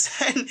notes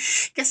minsan.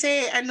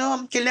 Kasi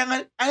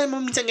kailangan, alam mo,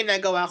 minsan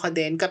ginagawa ko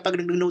din kapag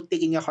nag-note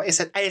taking ako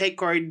is that I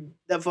record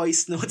the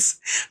voice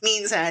notes.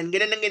 Minsan,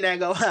 ganun ang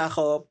ginagawa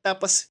ko.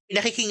 Tapos,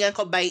 pinakikinggan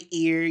ko by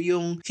ear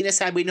yung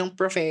sinasabi ng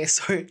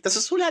professor.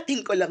 Tapos, susulatin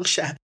ko lang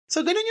siya.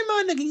 So, ganun yung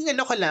mga naging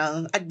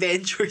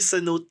adventures sa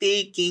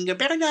note-taking.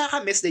 Pero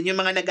nakakamiss din yung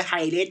mga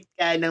nag-highlight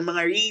ka ng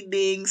mga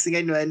readings,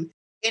 ganun.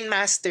 In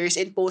masters,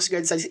 in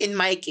postgrad studies, in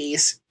my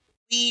case,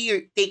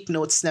 we take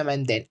notes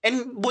naman din.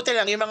 And buti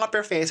lang, yung mga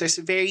professors,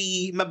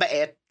 very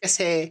mabait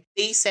kasi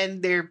they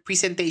send their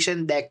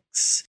presentation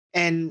decks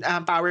and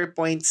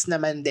PowerPoints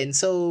naman din.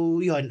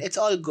 So, yun,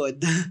 it's all good.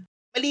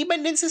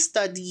 Maliban din sa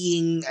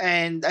studying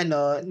and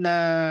na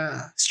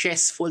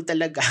stressful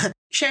talaga.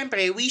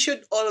 Syempre, we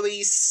should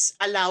always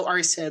allow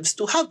ourselves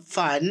to have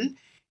fun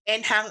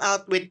and hang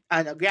out with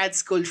grad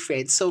school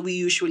friends. So we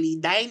usually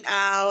dine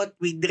out,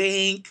 we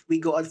drink, we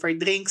go out for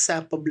drinks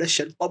sa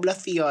Poblacion.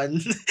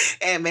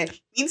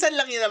 Minsan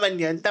lang yun naman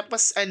yun.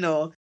 Tapos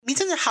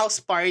minsan sa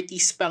house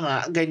parties pa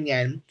nga,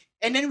 ganyan.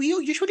 And then we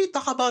usually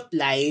talk about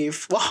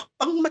life,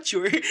 pang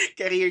mature,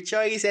 career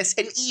choices,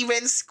 and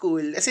even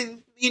school. As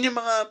in, yun yung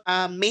mga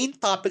main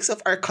topics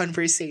of our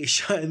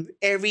conversation.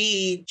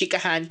 Every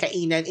chikahan,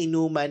 kainan,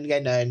 inuman,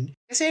 ganon.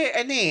 Kasi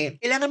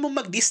kailangan mo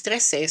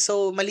mag-distress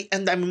So,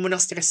 ang dami mo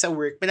ng stress sa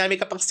work. Marami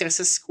ka pang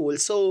stress sa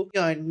school. So,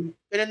 yun.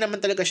 Ganun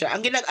naman talaga siya.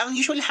 Ang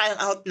usual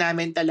hangout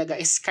namin talaga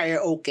is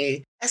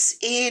karaoke. As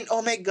in,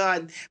 oh my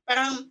God.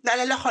 Parang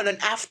naalala ko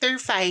nun, after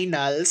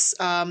finals,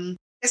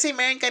 kasi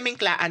meron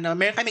kaming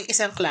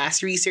isang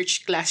class,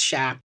 research class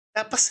siya.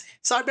 Tapos,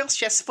 sobrang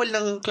stressful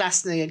ng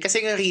class na yun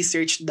kasi yung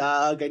research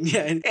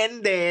ganyan.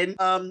 And then,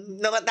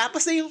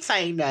 tapos na yung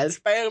finals,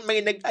 parang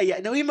may nag-aya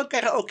na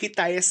magkaraoke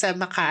tayo sa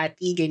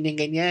Makati,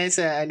 ganyan-ganyan,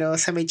 sa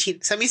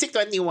Music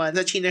 21,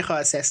 sa Chino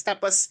Roses.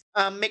 Tapos,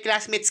 may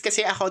classmates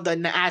kasi ako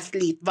doon na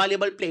athlete,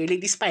 volleyball player,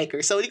 lady spiker.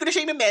 So, hindi ko na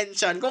siya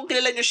i-mention. Kung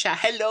kilala nyo siya,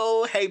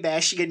 hello, hi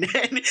Besh,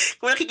 ganyan.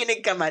 Kung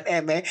nakikinig ka man,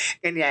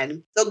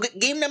 ganyan. So,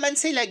 game naman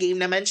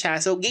siya.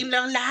 So, game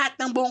lang lahat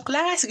ng buong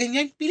class,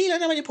 ganyan. Pili lang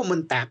naman yung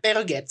pumunta,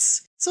 pero gets.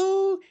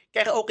 So,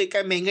 karaoke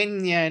kami,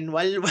 ganyan,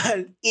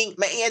 walwal,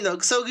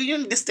 so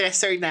yun yung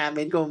distressor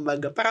namin,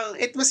 kumbaga. Parang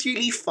it was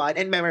really fun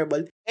and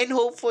memorable. And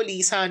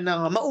hopefully,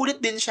 sana maulit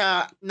din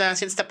siya na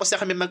since tapos na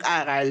kami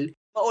mag-aral,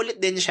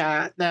 maulit din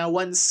siya na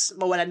once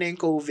mawala na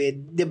yung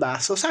COVID, 'di ba?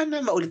 So,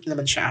 sana maulit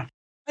naman siya.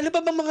 Ano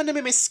pa bang mga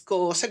namimiss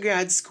ko sa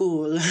grad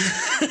school?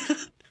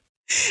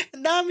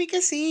 Ang dami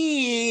kasi.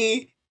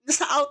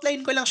 Nasa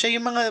outline ko lang siya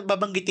yung mga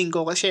babanggitin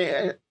ko kasi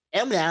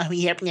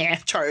hirap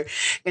niya, char.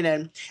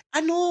 Ganun.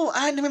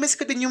 Namimiss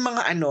ko din yung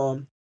mga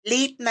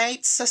late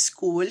nights sa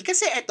school.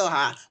 Kasi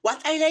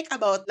what I like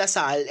about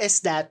LaSalle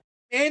is that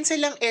meron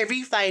silang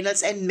every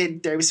finals and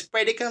midterms,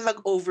 pwede kang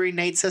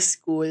mag-overnight sa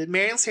school.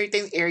 Meron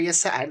certain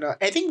areas sa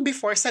I think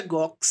before sa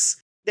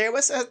GOX, there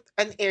was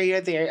an area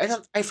there,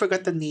 I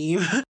forgot the name,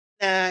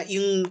 na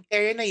yung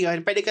area na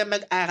yon pwede kang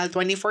mag-aral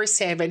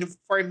 24/7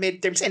 for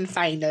midterms and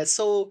finals.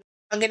 So,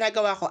 ang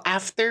ginagawa ko,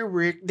 after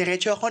work,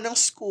 diretso ako ng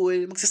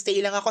school, magsastay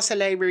lang ako sa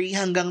library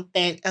hanggang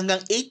 8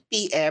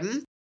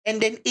 p.m. And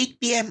then 8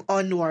 p.m.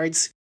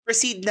 onwards,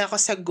 proceed na ako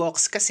sa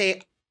GOX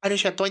kasi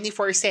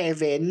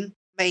 24/7.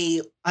 May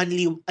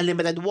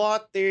unlimited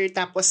water,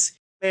 tapos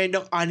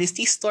meron ng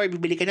honesty store,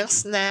 bibili ka ng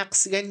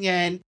snacks,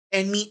 ganyan.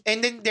 And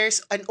then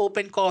there's an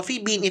open coffee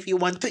bean if you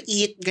want to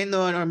eat,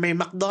 ganon, or may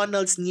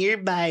McDonald's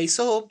nearby.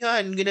 So,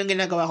 yun, ganun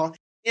ginagawa ko.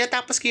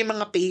 Tinatapos ko yung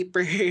mga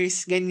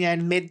papers,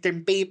 ganyan,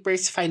 midterm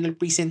papers, final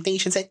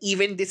presentations, and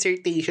even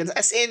dissertations.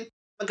 As in,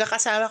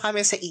 magkakasama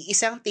kami sa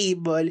iisang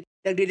table,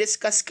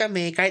 nagdi-discuss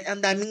kami, kahit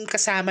ang daming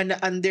kasama na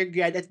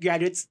undergrad at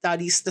graduate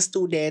studies na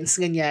students,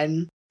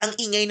 ganyan, ang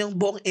ingay ng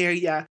buong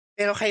area,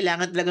 Pero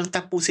kailangan talagang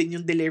tapusin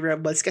yung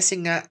deliverables kasi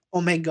nga,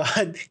 oh my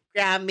God,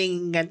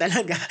 cramming nga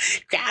talaga.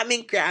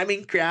 Cramming.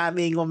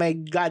 Oh my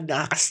God,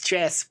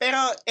 nakaka-stress. Pero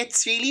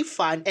it's really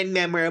fun and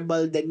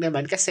memorable din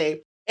naman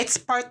kasi it's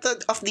part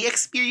of the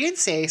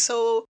experience eh.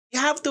 So, you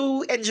have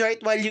to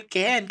enjoy it while you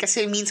can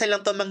kasi minsan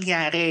lang to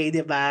mangyari,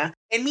 di ba?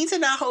 And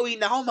minsan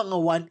nakaka-uwi na ako mga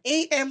 1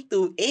 a.m.,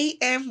 2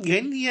 a.m.,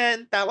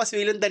 ganyan. Tapos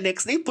wilon the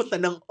next day, punta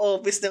ng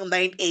office ng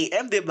 9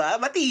 a.m., di ba?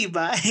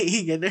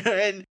 Matibay,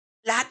 ganun.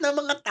 Lahat ng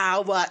mga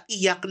tawa,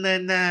 iyak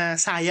na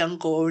sayang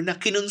ko, na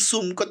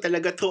kinonsume ko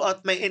talaga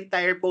throughout my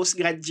entire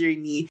post-grad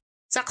journey.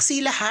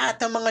 Saksi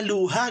lahat ng mga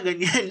luha,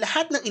 ganyan.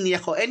 Lahat ng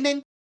iniyak ko. And then,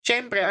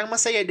 syempre, ang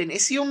masaya din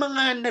is yung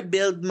mga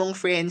na-build mong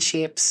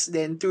friendships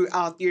then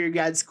throughout your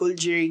grad school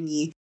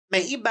journey.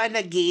 May iba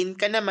na gain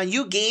ka naman.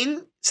 You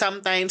gain,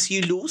 sometimes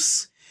you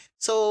lose.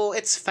 So,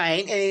 it's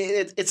fine.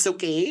 It's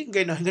okay.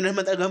 Ganun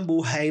naman talagang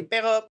buhay.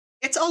 Pero,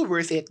 it's all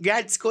worth it.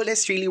 Grad school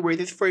is really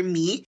worth it for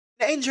me.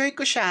 Na-enjoy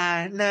ko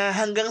siya na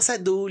hanggang sa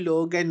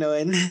dulo,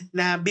 ganun,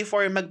 na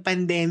before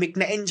mag-pandemic,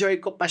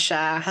 na-enjoy ko pa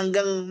siya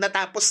hanggang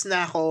natapos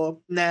na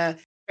ako na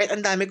kahit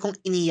ang dami kong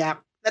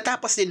iniyak,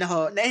 natapos din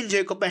ako,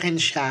 na-enjoy ko pa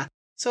rin siya.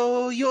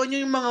 So, yun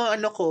yung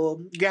mga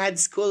grad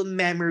school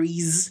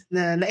memories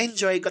na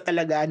na-enjoy ko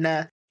talaga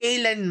na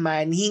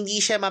kailanman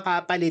hindi siya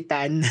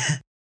mapapalitan.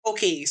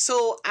 Okay,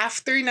 so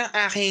after ng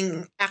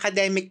aking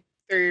academic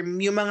term,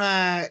 yung mga,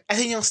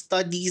 as in yung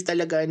studies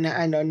talaga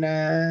na na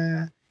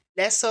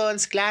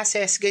lessons,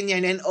 classes,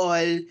 ganyan and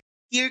all,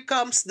 here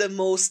comes the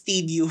most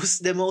tedious,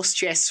 the most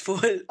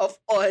stressful of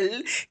all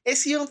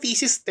is yung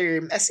thesis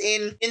term. As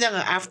in, yun na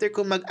nga, after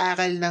ko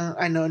mag-aral ng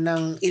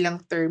ng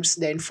ilang terms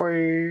then for,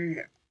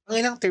 ang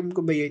ilang term ko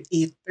ba yun?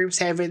 8 terms,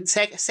 7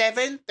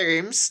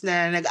 terms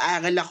na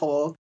nag-aaral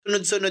ako.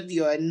 Sunod-sunod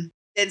yun.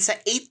 Then sa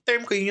 8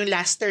 term ko, yun yung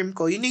last term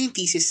ko, yun yung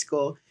thesis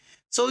ko.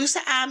 So, yung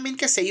sa amin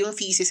kasi, yung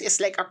thesis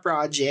is like a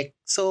project.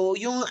 So,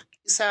 yung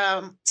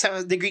sa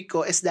degree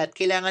ko is that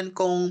kailangan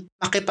kong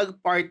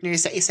makipag-partner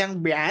sa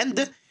isang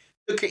brand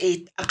to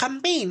create a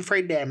campaign for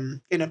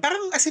them. Ganun.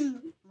 Parang as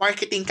in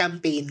marketing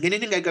campaign.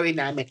 Ganun yung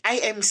gagawin namin.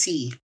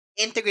 IMC.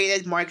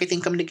 Integrated Marketing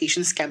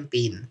Communications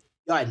Campaign.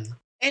 Yun.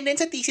 And then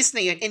sa thesis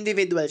na yun,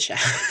 individual siya.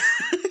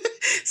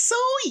 So,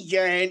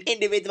 yun,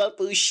 individual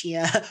po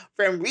siya.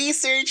 From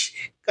research,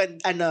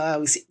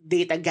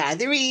 data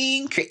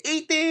gathering,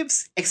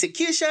 creatives,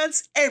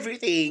 executions,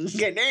 everything.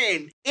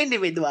 Ganun.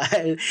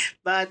 Individual.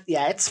 But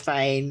yeah, it's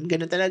fine.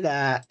 Ganun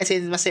talaga. As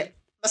in, mas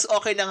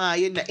okay na nga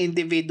yun na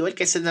individual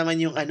kaysa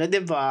naman yung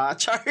diba?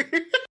 Char.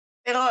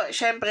 Pero,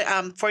 syempre,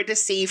 for the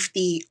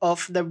safety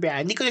of the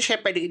brand, hindi ko na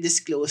syempre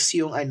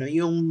i-disclose yung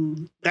yung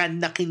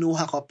brand na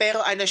kinuha ko. Pero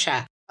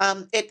siya,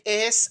 it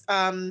is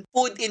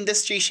food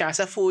industry siya,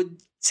 sa food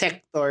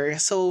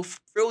sector. So,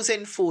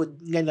 frozen food,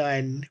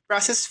 ganon.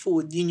 Processed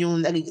food,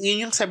 yun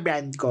yung sa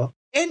brand ko.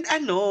 And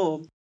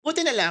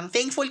buti na lang,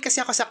 thankful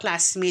kasi ako sa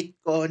classmate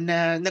ko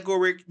na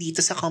nag-work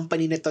dito sa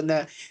company na to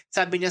na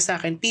sabi niya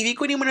sa akin, PV,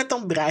 kunin mo na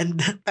tong brand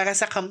para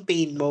sa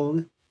campaign mo.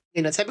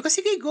 Ganon. Sabi ko,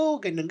 sige, go.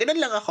 Ganon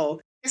lang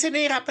ako. Kasi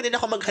nahirapan din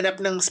ako maghanap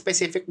ng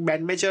specific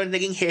brand. Medyo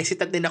naging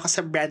hesitant din ako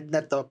sa brand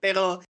na to.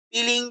 Pero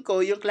feeling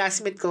ko, yung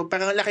classmate ko,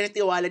 parang laki na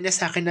tiwala niya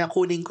sa akin na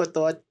kunin ko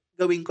to at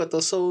gawin ko to.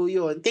 So,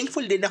 yun.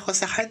 Thankful din ako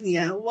sa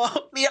kanya.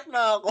 Wow, miyak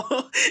na ako.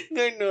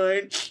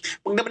 Ganon.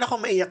 Huwag naman ako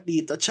maiyak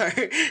dito. Char.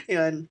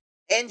 Yun.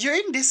 And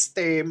during this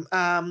term,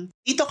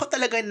 dito ko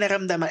talaga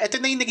naramdaman, ito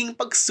na yung naging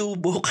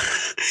pagsubok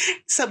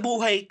sa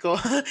buhay ko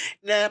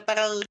na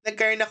parang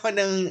nagkaroon ako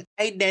ng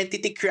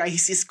identity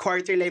crisis,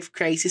 quarter life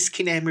crisis,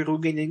 kinemero,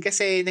 ganyan.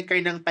 Kasi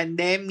nagkaroon ng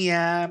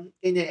pandemya,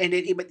 ganyan, and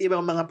then iba't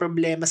ibang mga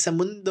problema sa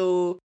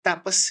mundo.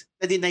 Tapos,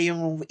 na din na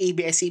yung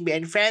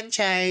ABS-CBN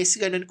franchise,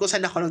 ganun, kung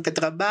saan ako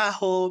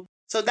nagtatrabaho.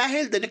 So,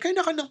 dahil doon, nagkaroon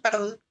ako ng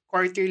parang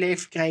quarter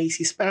life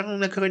crisis.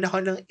 Parang nagkaroon ako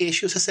ng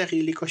issue sa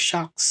sarili ko.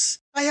 Shocks.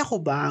 Kaya ko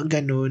ba?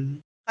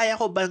 Ganun. Kaya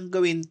ko bang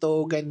gawin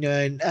to?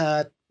 Ganyan.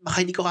 At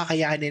baka hindi ko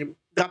kakayanin.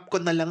 Drop ko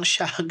na lang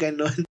siya.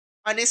 Ganun.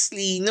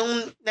 Honestly,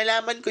 nung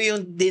nalaman ko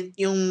yung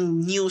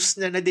news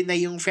na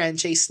na-deny yung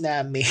franchise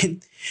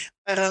namin,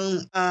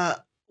 parang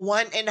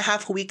 1.5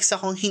 weeks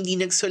akong hindi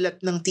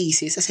nagsulat ng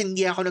thesis. As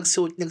hindi ako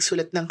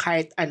nagsulat ng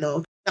kahit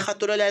ano.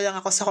 Nakatulala lang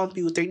ako sa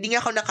computer. Hindi nga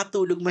ako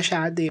nakatulog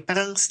masyado eh.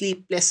 Parang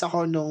sleepless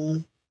ako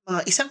nung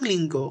mga 1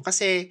 linggo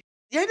kasi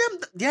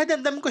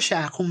dinadamdam ko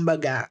siya,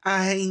 kumbaga.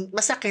 Ay,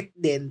 masakit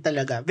din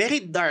talaga.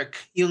 Very dark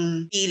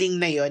yung feeling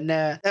na yon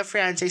na the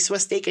franchise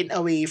was taken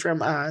away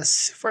from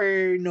us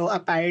for no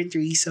apparent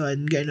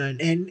reason,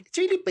 ganun. And it's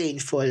really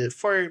painful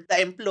for the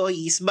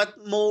employees but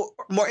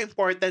more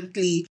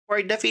importantly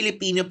for the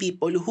Filipino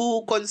people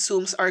who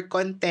consumes our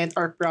content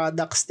or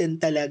products din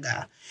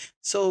talaga.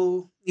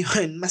 So,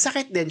 yun,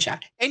 masakit din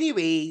siya.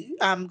 Anyway,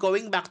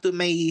 going back to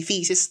my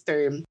thesis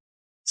term,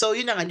 so,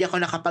 yun na nga, di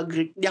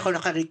ako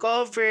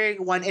naka-recover.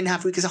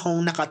 1.5 weeks akong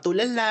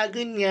nakatulala,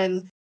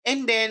 ganyan.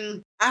 And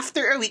then,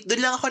 after a week,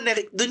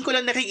 doon ko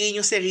lang na-regain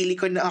yung sarili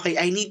ko na, okay,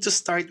 I need to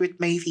start with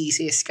my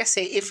thesis.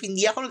 Kasi if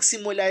hindi ako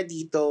nagsimula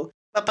dito,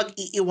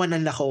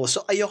 mapag-iiwanan ako.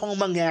 So, ayokong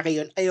mangyari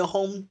yun.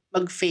 Ayokong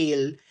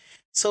mag-fail.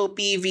 So,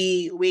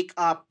 PV, wake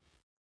up.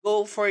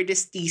 go for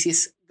this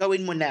thesis,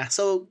 gawin mo na.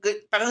 So,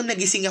 parang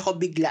nagising ako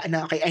bigla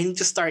na, okay, I need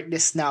to start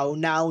this now.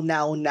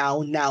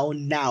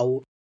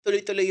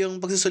 Tuloy-tuloy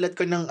yung pagsusulat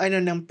ko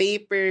ng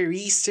paper,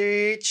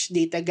 research,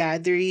 data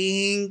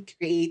gathering,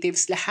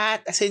 creatives,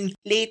 lahat. As in,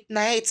 late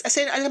nights. As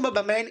in, alam mo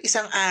ba, mayroon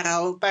isang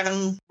araw,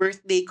 parang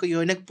birthday ko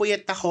yun,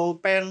 nagpuyat ako,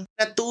 parang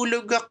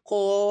natulog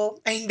ako,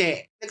 ay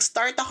hindi,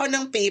 nag-start ako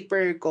ng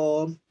paper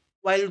ko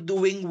while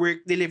doing work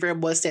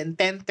deliverables and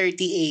 10:30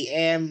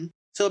 a.m.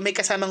 So, may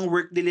kasamang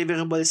work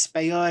deliverables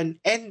pa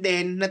yon. And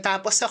then,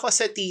 natapos ako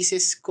sa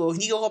thesis ko.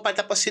 Hindi ko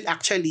patapos yun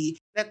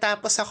actually.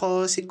 Natapos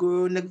ako,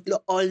 siguro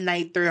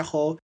all-nighter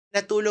ako.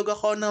 Natulog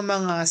ako ng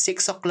mga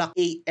 6 o'clock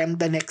a.m.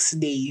 the next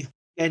day.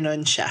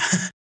 Ganon siya.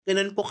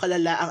 Ganon po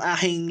kalala ang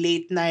aking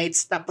late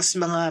nights. Tapos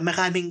mga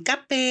maraming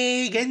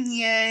kape,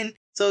 ganyan.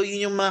 So,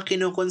 yun yung mga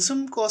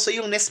kinukonsume ko. So,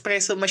 yung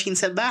Nespresso machine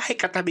sa bahay,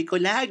 katabi ko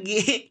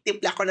lagi.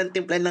 Timpla ko ng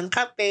timpla ng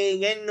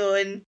kape,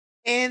 ganon.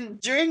 And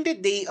during the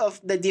day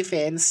of the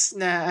defense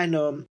na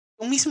yung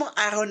mismong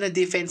araw na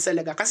defense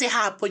talaga, kasi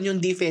hapon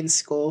yung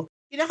defense ko,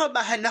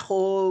 kinakabahan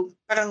ako,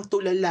 parang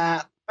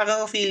tulala,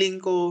 parang feeling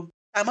ko,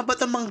 tama ba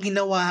itong mga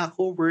ginawa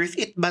ko? Worth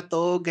it ba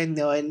to?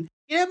 Ganon.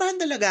 Kinabahan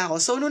talaga ako.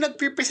 So, nung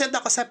nag-present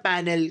ako sa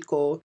panel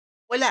ko,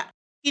 wala.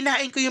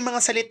 Kinain ko yung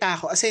mga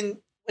salita ko. As in,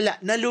 wala.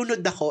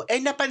 Nalunod ako.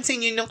 And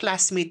napansin yun yung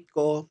classmate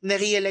ko.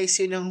 Na-realize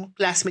yun yung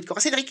classmate ko.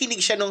 Kasi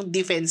nakikinig siya nung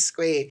defense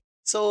ko eh.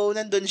 So,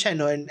 nandun siya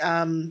nun.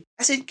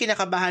 As in,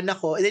 kinakabahan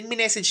ako. And then,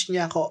 minessage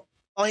niya ako,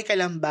 okay ka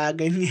lang ba?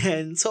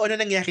 Ganyan. So, ano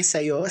nangyari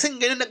sa'yo? As in,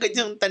 ganun agad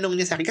yung tanong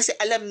niya sa akin. Kasi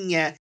alam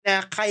niya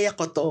na kaya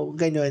ko to.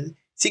 Ganun.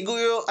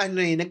 Siguro,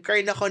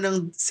 nagkaroon ako ng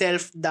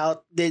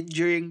self-doubt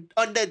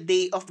on the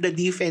day of the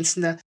defense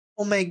na,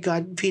 oh my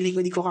God, feeling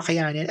ko hindi ko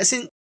kakayanin. As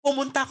in,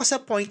 pumunta ako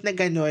sa point na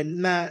ganun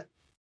na,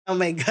 oh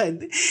my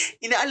God,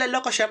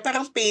 inaalala ko siya,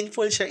 parang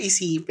painful siya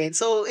isipin.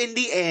 So, in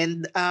the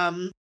end,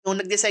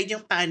 nung nag-decide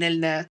yung panel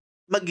na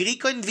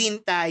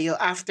mag-reconvene tayo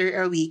after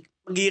a week,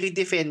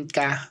 mag-redefend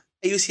ka,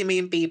 ayusin mo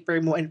yung paper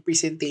mo and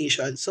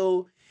presentation.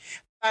 So,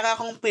 para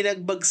akong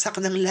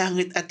pinagbagsak ng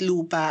langit at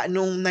lupa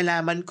nung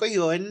nalaman ko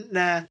yon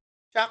na,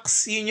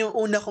 shucks, yun yung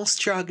una kong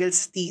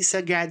struggles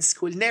sa grad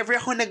school. Never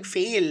ako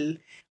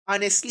nag-fail.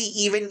 Honestly,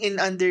 even in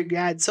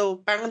undergrad. So,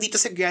 parang dito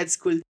sa grad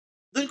school,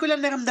 doon ko lang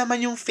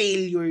naramdaman yung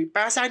failure.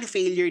 Para sa akin,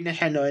 failure na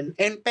siya nun.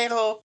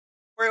 Pero,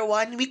 for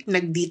 1 week,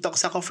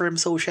 nag-detox ako from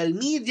social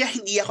media.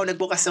 Hindi ako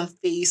nagbukas ng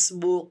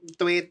Facebook,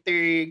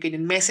 Twitter,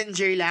 ganyan.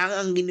 Messenger lang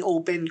ang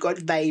gini-open ko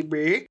at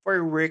Viber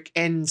for work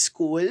and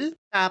school.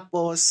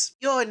 Tapos,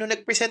 yun, nung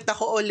nag-present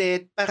ako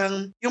ulit,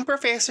 parang yung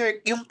professor,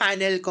 yung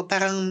panel ko,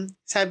 parang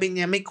sabi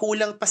niya, may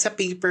kulang pa sa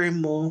paper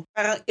mo.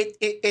 Parang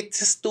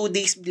it's 2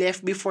 days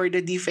left before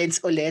the defense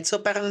ulit. So,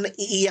 parang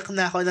naiiyak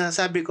na ako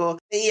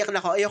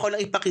ayoko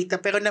lang ipakita,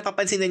 pero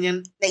napapansin na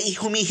niya,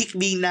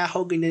 humihikbi na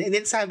ako, ganyan. And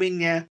then sabi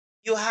niya,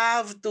 you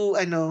have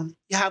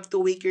to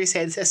wake your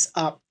senses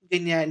up,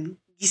 ganyan.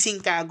 Gumising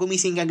ka,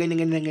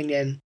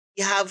 ganyan.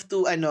 You have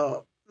to,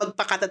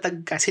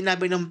 magpakatatag ka,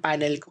 sinabi ng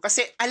panel ko.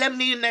 Kasi alam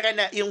niyo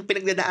yung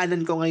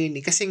pinagdadaanan ko ngayon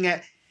eh. Kasi nga,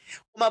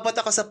 umabot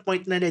ako sa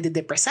point na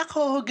nade-depress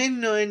ako,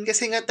 ganun.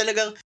 Kasi nga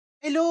talagang,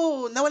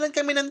 hello, nawalan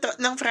kami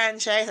ng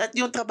franchise at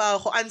yung trabaho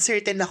ko,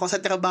 uncertain ako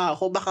sa trabaho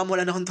ko, baka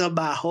wala na akong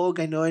trabaho,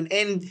 ganun.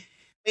 And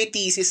may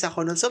thesis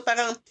ako nun. So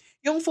parang,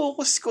 yung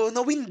focus ko,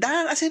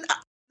 nawindang, as in,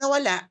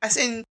 nawala, as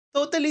in,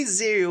 totally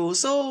zero.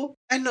 So,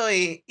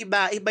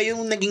 iba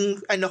yung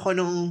naging, ko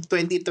nung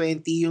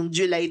 2020, yung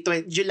July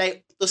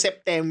to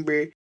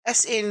September.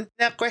 As in,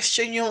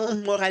 na-question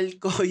yung moral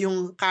ko,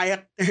 yung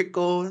character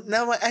ko,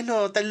 na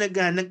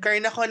talaga,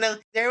 nagkaroon ako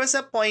there was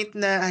a point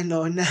na,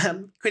 na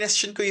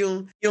question ko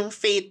yung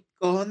fate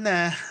ko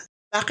na,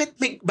 bakit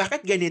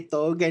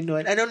ganito,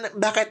 ganun?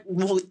 Bakit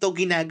mo ito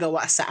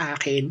ginagawa sa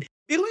akin?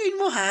 Biruin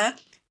mo ha,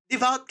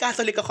 devout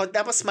Catholic ako,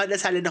 tapos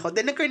madasalin ako.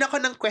 Then nagkaroon ako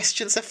ng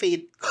question sa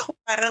faith ko.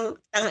 Parang,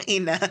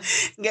 tangina.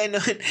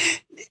 Ganon.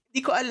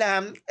 Di ko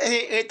alam.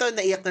 Ito,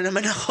 naiyak na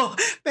naman ako.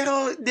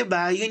 Pero, di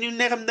ba, yun yung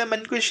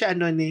naramdaman ko siya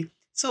noon eh.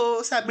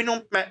 So, sabi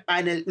nung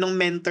panel, nung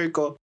mentor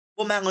ko,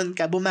 bumangon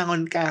ka.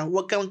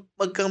 Huwag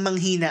kang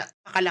manghina.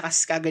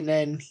 Makalakas ka,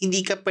 ganon.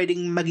 Hindi ka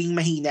pwedeng maging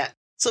mahina.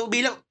 So,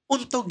 bilang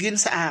untog yun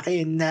sa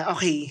akin na,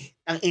 okay,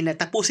 tangina,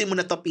 tapusin mo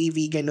na to,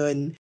 PV,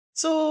 ganon.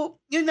 So,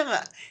 yun na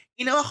nga.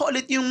 Ginawa ko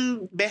ulit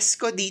yung best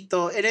ko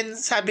dito and then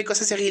sabi ko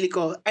sa sarili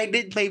ko, I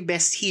did my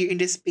best here in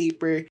this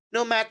paper.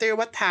 No matter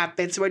what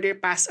happens, whether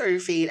pass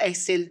or fail, I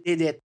still did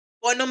it.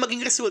 Kung anong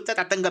maging resulta,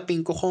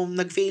 tatanggapin ko. Kung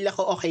nag-fail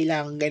ako, okay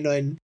lang,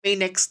 ganun. May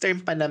next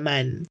term pa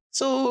naman.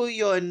 So,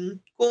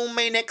 yun. Kung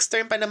may next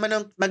term pa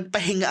naman,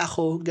 magpahinga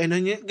ako.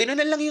 Ganun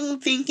na lang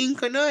yung thinking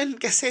ko nun.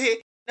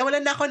 Kasi,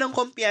 nawalan na ako ng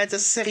kumpiyansa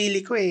sa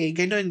sarili ko eh.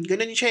 Ganun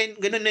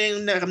na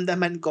yung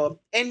naramdaman ko.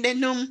 And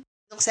then, nung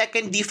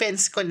second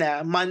defense ko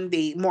na,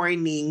 Monday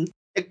morning,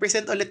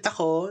 nag-present ulit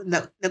ako,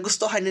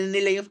 nagustuhan na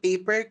nila yung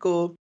paper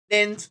ko.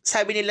 Then,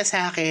 sabi nila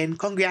sa akin,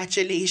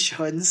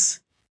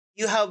 congratulations,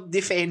 you have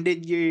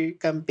defended your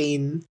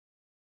campaign.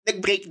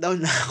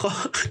 Nag-breakdown na ako.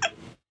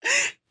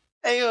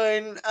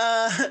 Ayun,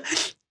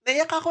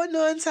 naiyak ako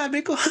nun.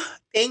 Sabi ko,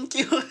 thank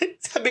you.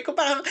 Sabi ko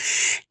parang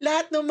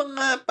lahat ng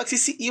mga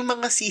yung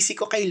mga sisi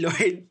ko kay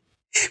Lord,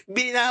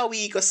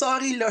 binawi ko.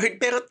 Sorry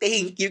Lord, pero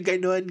thank you,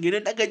 ganun.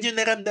 Ganun agad yung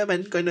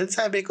naramdaman ko nun.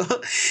 Sabi ko,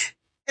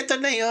 ito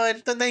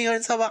na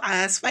yon sa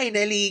wakas,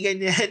 finally,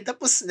 ganyan.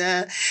 Tapos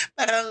na,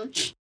 parang,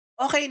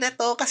 okay na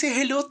to kasi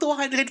hello,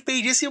 200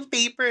 pages yung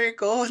paper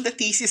ko, na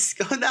thesis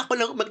ko, na ako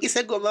lang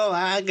mag-isa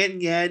gumawa,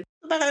 ganyan.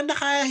 Parang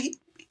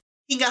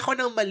nakahinga ako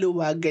ng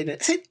maluwag, ganun.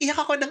 Kasi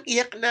iyak ako ng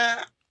iyak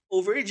na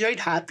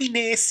overjoyed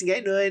happiness,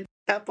 ganun.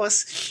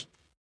 Tapos,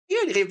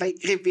 yun,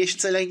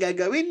 revisions na lang yung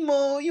gagawin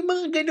mo, yung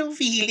mga ganong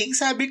feeling.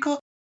 Sabi ko,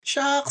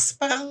 shucks,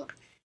 parang,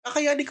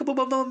 kakayanin ko pa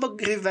ba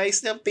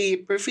mag-revise ng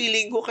paper?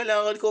 Feeling ko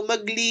kailangan ko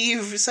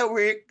mag-leave sa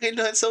work,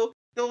 gano'n. So,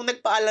 nung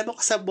nagpaalam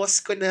ako sa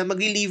boss ko na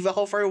mag-leave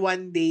ako for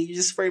 1 day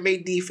just for my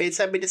defense,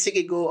 sabi niya,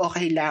 sige go,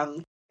 okay lang.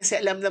 Kasi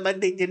alam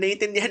naman din niya,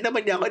 naiintindihan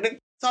naman niya ako.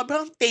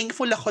 Sobrang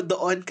thankful ako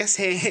doon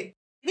kasi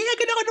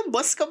niligan ako ng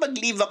boss ko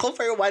mag-leave ako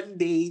for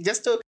 1 day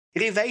just to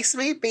revise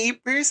my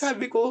paper.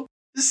 Sabi ko,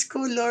 Diyos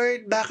ko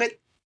Lord, bakit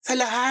sa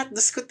lahat?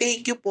 Diyos ko,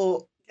 thank you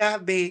po.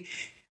 Grabe.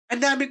 Ang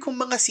dami kong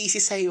mga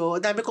sisi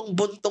sa'yo, ang dami kong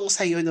buntong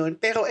sa'yo nun,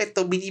 pero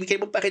eto, binibigay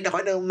mo pa rin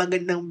ako ng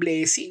magandang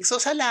blessing. So,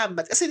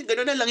 salamat. Kasi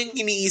gano'n na lang yung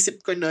iniisip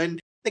ko nun.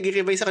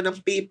 Nag-revise ako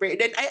ng paper. And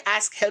then, I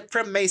asked help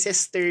from my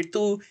sister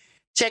to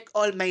check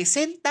all my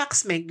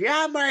syntax, my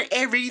grammar,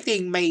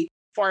 everything, my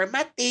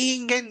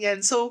formatting,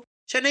 ganyan. So,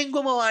 siya na yung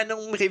gumawa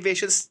ng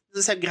revisions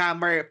dun sa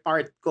grammar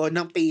part ko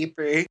ng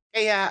paper.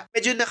 Kaya,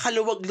 medyo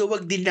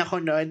nakaluwag-luwag din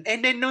ako nun. And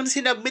then, nung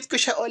sinubmit ko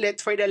siya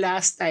ulit for the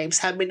last time,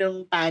 sabi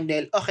ng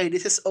panel, okay,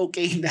 this is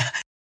okay na.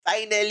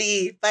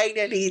 Finally,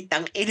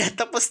 tangina,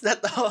 tapos na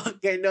to.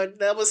 Ganon,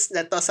 tapos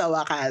na to sa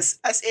wakas.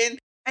 As in,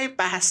 I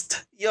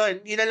passed.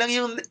 Yun na lang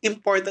yung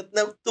important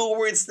na 2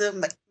 words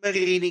na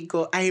maririnig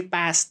ko. I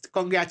passed.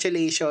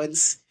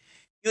 Congratulations.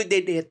 You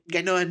did it.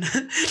 Ganon.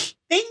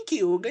 Thank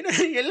you. Ganon.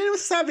 Yan lang yung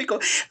sabi ko.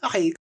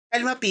 Okay,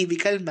 kalma, PB,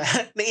 kalma.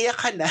 Naiyak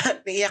ka na.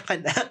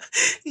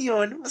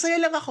 Yun.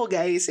 Masaya lang ako,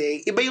 guys,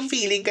 eh. Iba yung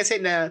feeling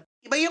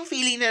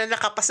na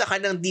nakapasa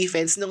ka ng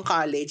defense nung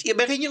college.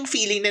 Iba rin yung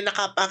feeling na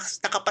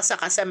nakapasa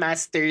ka sa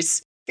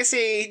masters.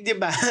 Kasi, di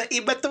ba,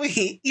 iba to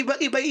eh.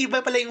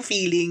 Iba pala yung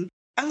feeling.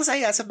 Ang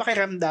saya sa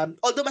pakiramdam.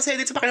 Although masaya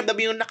din sa pakiramdam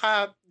yung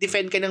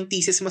naka-defend ka ng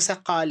thesis mo sa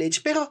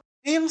college. Pero,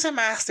 ngayong sa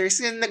masters,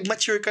 yung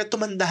nag-mature ka,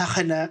 tumanda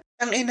ka na,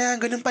 ang ina,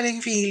 ganun pala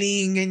yung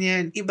feeling,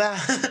 ganyan. Iba.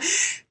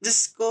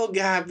 Diyos ko,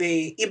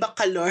 grabe. Iba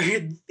ka,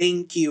 Lord.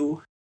 Thank you.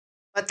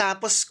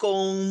 Matapos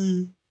kong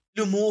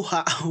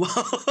lumuha,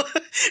 wow.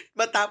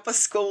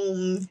 Matapos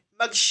kong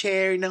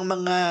mag-share ng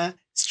mga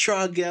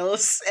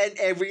struggles and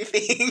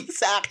everything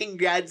sa aking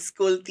grad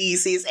school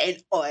thesis and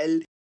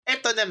all.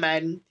 Eto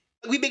naman,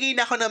 magbibigay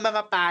na ako ng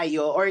mga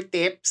payo or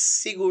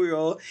tips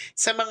siguro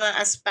sa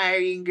mga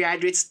aspiring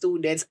graduate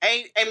students.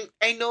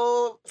 I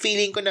know,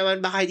 feeling ko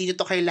naman baka hindi nyo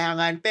to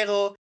kailangan,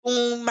 pero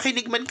kung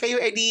makinig man kayo,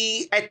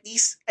 edi at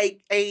least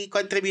I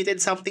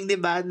contributed something, di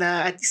ba,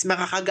 na at least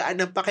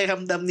makakagaan ng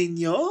pakiramdam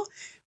ninyo.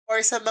 Or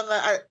sa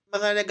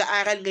mga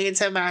nag-aaral ngayon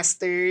sa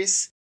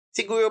masters,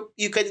 siguro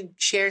you can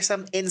share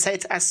some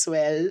insights as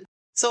well.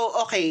 So,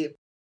 okay.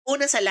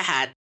 Una sa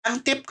lahat, ang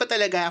tip ko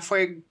talaga for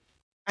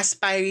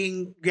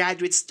aspiring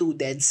graduate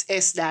students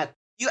is that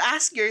you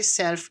ask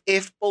yourself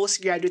if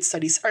postgraduate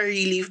studies are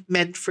really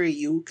meant for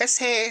you.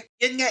 Kasi,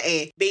 yun nga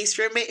eh, based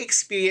from my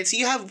experience,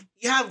 you have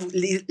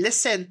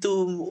listened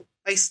to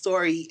my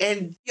story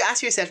and you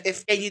ask yourself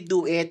if can you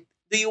do it?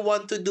 Do you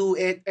want to do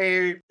it?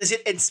 Or does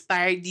it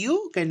inspire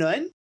you?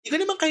 Ganon. Hindi ko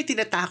naman kayo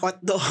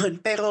tinatakot doon.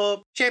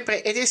 Pero,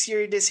 syempre, it is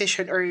your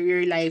decision or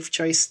your life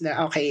choice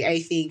na, okay, I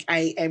think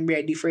I am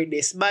ready for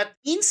this. But,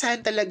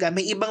 minsan talaga,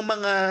 may ibang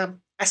mga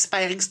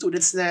aspiring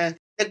students na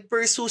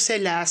nag-pursue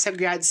sila sa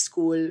grad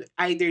school,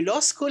 either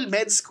law school,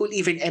 med school,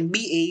 even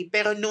MBA,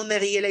 pero nung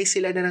na-realize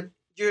sila na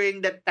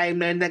during that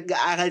time na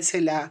nag-aaral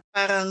sila,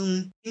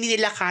 parang hindi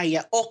nila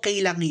kaya,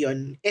 okay lang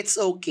yon.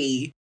 It's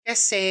okay.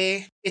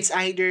 Kasi it's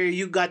either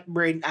you got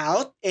burned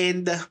out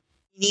and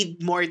need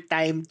more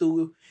time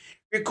to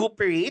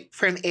recuperate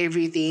from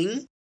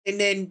everything,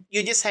 and then you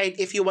decide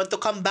if you want to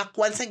come back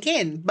once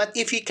again. But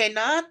if you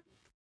cannot,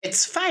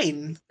 it's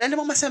fine. Wala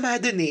namang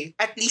masama dun eh.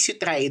 At least you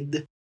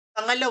tried.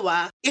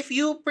 Pangalawa, if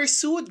you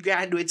pursued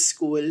graduate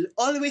school,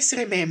 always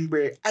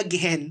remember,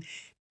 again,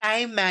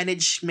 time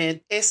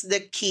management is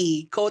the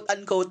key,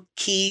 quote-unquote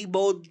key,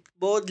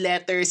 bold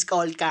letters,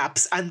 all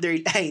caps,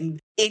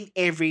 underlined, in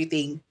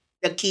everything.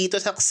 The key to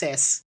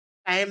success.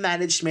 Time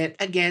management,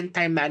 again,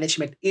 time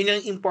management. Yun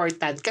yung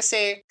important.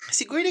 Kasi,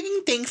 siguro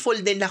naging thankful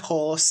din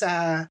ako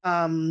sa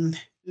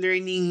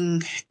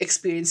learning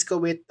experience ko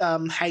with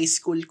high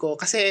school ko.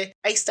 Kasi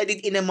I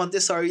studied in a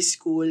Montessori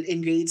school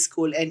in grade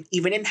school and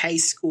even in high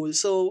school.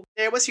 So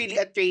there was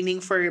really a training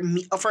for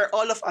me, for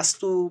all of us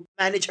to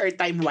manage our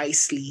time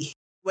wisely.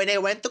 When I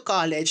went to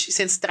college,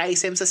 since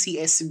TRISEM sa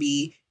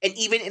CSB, and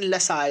even in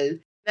LaSalle,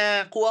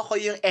 nakuha ko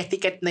yung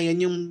etiquette na yun,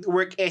 yung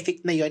work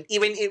ethic na yun.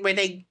 Even when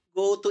I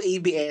go to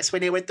ABS,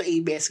 when I went to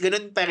ABS,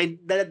 ganun pa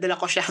rin,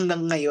 dala ko siya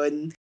hanggang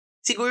ngayon.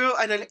 siguro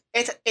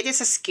it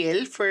is a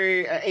skill for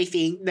I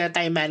think the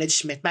time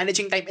management.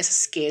 Managing time is a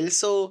skill.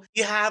 So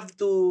you have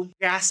to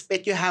grasp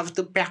it, you have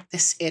to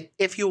practice it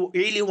if you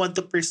really want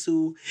to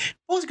pursue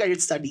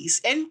postgraduate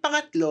studies. And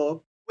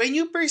pangatlo, when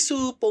you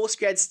pursue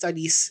postgrad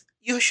studies,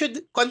 you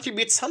should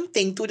contribute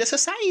something to the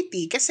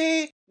society.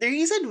 Kasi the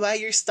reason why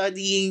you're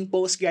studying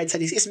postgrad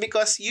studies is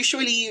because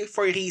usually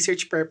for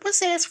research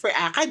purposes, for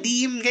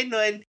academe,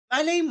 ganun.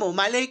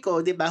 Malay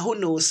ko, di ba? Who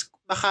knows?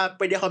 Baka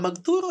pwede ako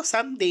magturo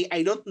someday.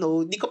 I don't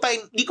know. Di ko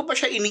pa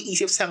siya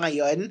iniisip sa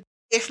ngayon.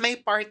 If may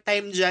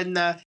part-time dyan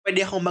na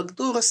pwede akong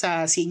magturo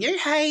sa senior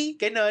high,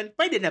 ganun,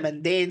 pwede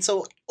naman din.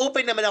 So,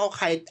 open naman ako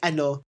kahit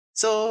ano.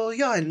 So,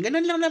 yon,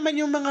 ganun lang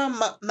naman yung mga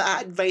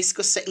ma-advise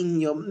ko sa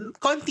inyo.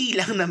 Konti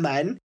lang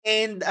naman.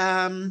 And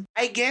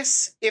I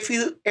guess if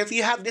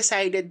you have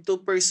decided to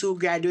pursue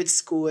graduate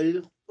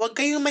school, huwag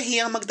kayong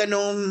mahiyang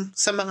magtanong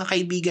sa mga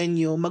kaibigan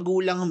nyo,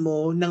 magulang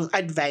mo, ng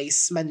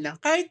advice man lang.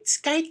 Kahit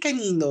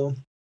kanino.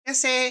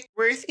 Kasi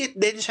worth it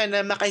din siya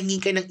na makahingi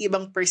ka ng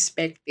ibang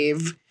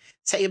perspective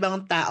sa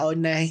ibang tao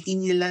na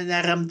hindi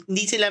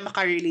sila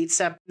makarelate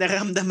sa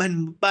naramdaman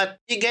mo. But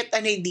you get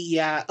an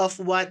idea of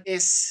what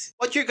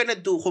you're gonna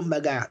do,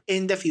 kumbaga,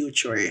 in the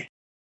future.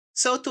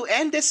 So to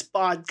end this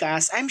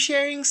podcast, I'm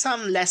sharing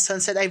some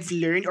lessons that I've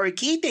learned or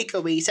key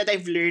takeaways that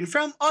I've learned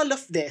from all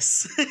of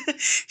this.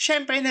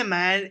 Syempre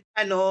naman,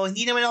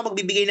 hindi naman ako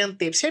magbibigay ng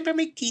tips. Syempre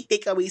may key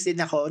takeaways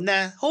din ako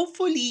na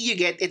hopefully you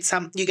get it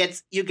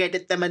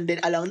naman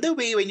din along the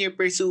way when you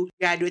pursue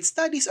graduate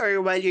studies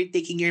or while you're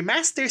taking your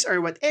masters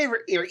or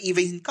whatever, or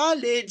even in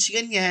college,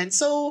 ganyan.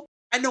 So,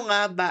 ano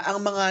nga ba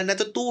ang mga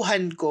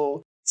natutuhan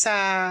ko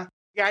sa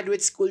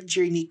graduate school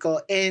journey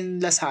ko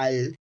in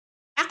LaSalle?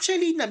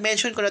 Actually,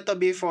 na-mention ko na to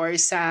before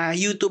sa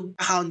YouTube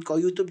account ko,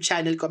 YouTube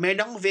channel ko.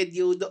 Meron akong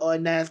video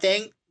doon na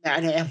 10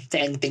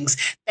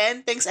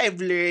 things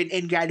I've learned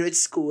in graduate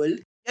school.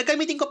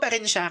 Gagamitin ko pa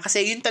rin siya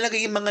kasi yun talaga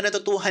yung mga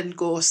natutuhan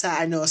ko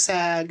sa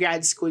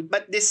grad school.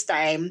 But this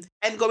time,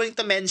 I'm going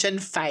to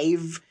mention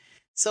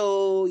 5.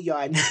 So,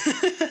 yon.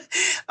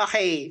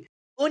 Okay.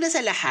 Una sa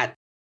lahat,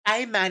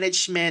 time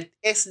management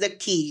is the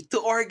key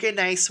to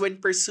organize when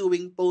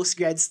pursuing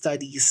postgrad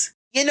studies.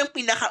 Yan ang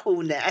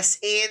pinakauna. As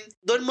in,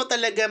 doon mo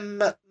talaga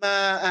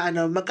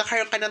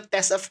magkakaroon ka ng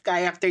test of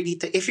character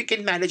dito if you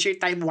can manage your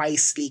time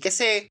wisely.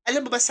 Kasi,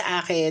 alam mo ba sa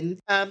akin,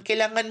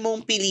 kailangan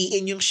mong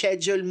piliin yung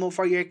schedule mo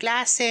for your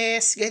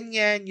classes,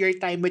 ganyan, your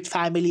time with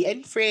family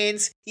and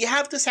friends. You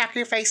have to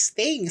sacrifice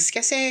things.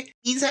 Kasi,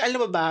 minsan,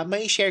 alam mo ba,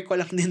 may share ko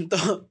lang din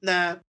to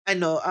na,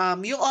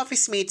 yung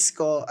office mates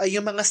ko,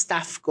 yung mga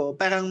staff ko,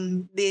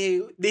 parang they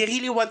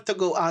really want to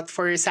go out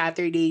for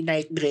Saturday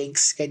night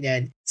drinks,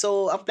 ganyan.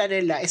 So, ang plan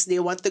nila is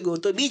they want to go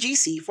to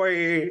BGC for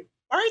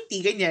party,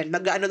 ganyan.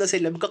 Mag-ano daw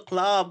sila,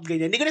 magka-club,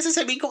 ganyan. Hindi ko na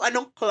sasabihin kung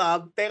anong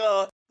club,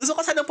 pero gusto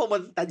ko sanang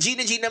pumunta. G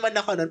naman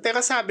ako nun. Pero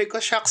sabi ko,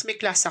 shucks, may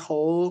class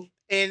ako.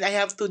 And I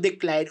have to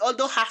decline.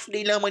 Although half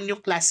day lang man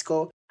yung class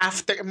ko.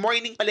 After,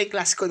 morning pala yung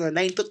class ko no,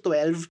 9 to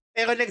 12.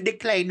 Pero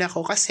nag-decline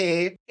ako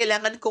kasi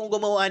kailangan kong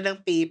gumawa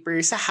ng paper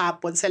sa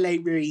hapon sa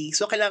library.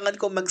 So, kailangan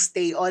kong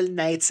magstay all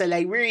night sa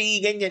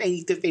library, ganyan.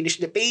 I need to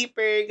finish the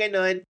paper,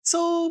 ganon.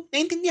 So,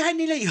 naintindihan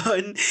nila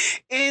yon.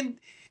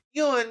 And,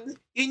 yun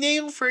na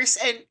yung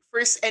first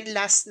and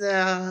last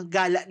na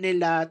gala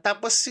nila.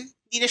 Tapos,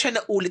 hindi na siya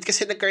naulit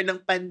kasi nagkaroon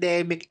ng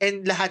pandemic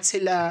and lahat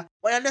sila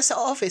wala na sa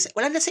office,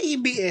 wala na sa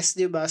EBS,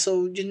 di ba?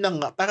 So, yun na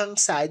nga, parang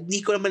sad.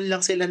 Hindi ko naman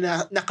lang sila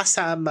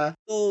nakasama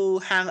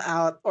to hang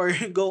out or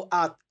go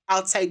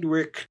outside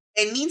work.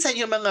 And minsan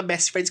yung mga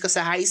best friends ko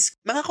sa high school,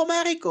 mga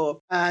kumari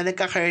ko,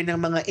 nagkakaroon ng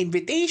mga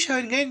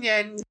invitation,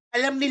 ganyan.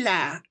 Alam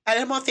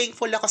mo,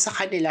 thankful ako sa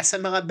kanila, sa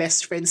mga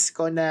best friends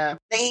ko na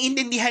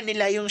naiintindihan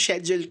nila yung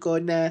schedule ko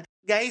na,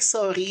 guys,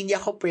 sorry, hindi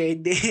ako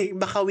pwede.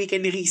 Baka we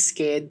can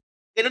reschedule.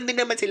 Ganun din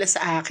naman sila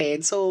sa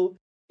akin. So,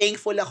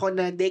 thankful ako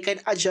na they can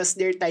adjust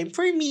their time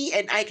for me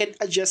and I can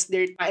adjust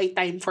their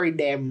time for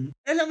them.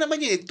 Ano lang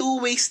naman yun,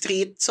 two-way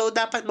street. So,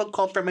 dapat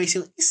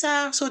mag-compromise yung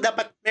isa. So,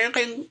 dapat meron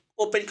kayong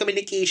open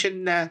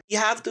communication na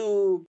you have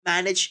to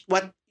manage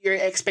what your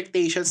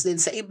expectations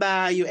din sa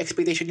iba, yung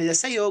expectation nila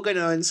sa'yo,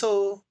 ganun.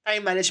 So,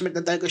 time management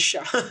na talaga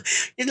siya.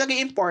 Yun lang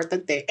yung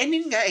important eh. And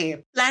yun nga eh,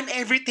 plan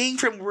everything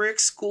from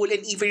work, school,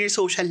 and even your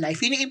social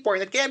life. Yun yung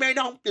important. Kaya meron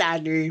akong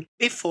planner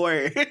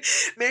before.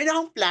 Meron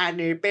akong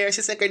planner, pero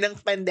since nagkaroon ng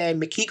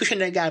pandemic, hindi ko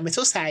siya nagamit.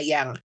 So,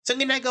 sayang. So,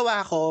 ang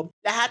ginagawa ko,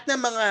 lahat ng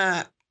mga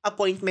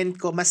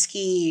appointment ko,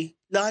 maski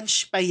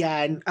lunch pa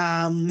yan,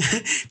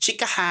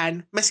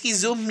 chikahan, maski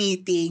Zoom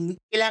meeting,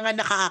 kailangan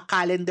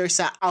nakaka-calendar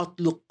sa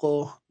Outlook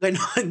ko.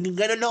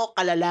 Ganon ako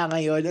kalala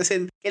ngayon. As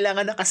in,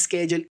 kailangan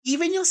naka-schedule.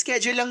 Even yung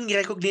schedule lang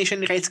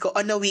recognition rights ko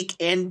on a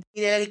weekend,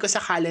 nilalagay ko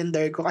sa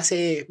calendar ko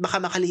kasi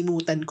baka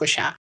makalimutan ko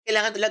siya.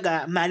 Kailangan talaga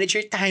manage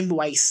your time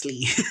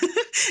wisely.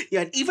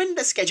 Yan. Even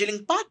the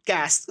scheduling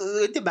podcast,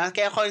 diba?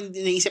 Kaya ako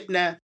naisip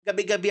na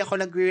gabi-gabi ako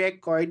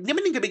nag-record. Hindi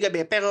man yung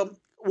gabi-gabi, pero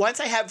once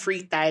I have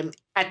free time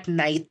at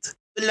night,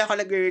 doon lang ako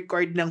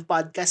nagre-record ng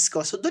podcast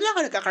ko. So, doon lang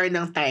ako nagkakaroon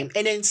ng time.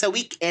 And then, sa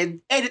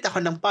weekend, edit ako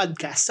ng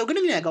podcast. So,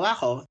 ganun ginagawa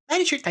ko.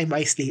 Manage your time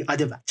wisely. O,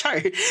 diba?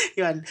 Char.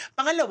 Yun.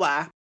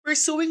 Pangalawa,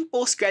 pursuing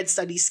postgrad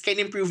studies can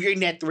improve your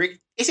network.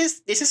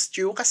 This is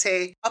true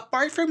kasi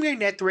apart from your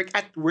network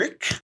at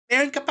work,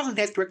 meron ka pang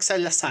network sa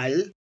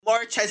Lasal,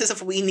 more chances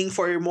of winning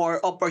for more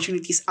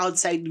opportunities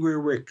outside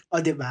your work. O,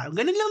 diba?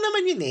 Ganun lang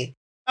naman yun eh.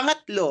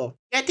 Pangatlo,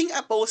 getting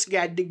a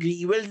postgrad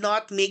degree will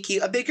not make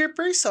you a bigger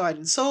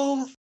person.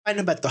 So,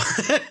 ano ba to?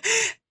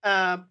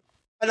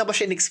 Paano ba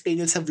siya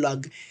in-explain yun sa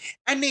vlog?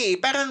 Ano eh,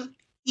 parang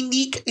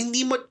hindi,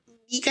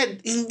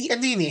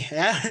 ano yun eh,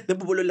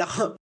 nabubulol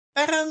ako.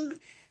 Parang,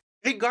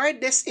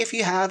 regardless if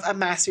you have a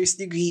master's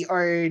degree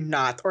or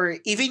not, or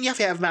even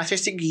if you have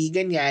master's degree,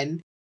 ganyan,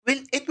 well,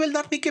 it will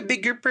not make a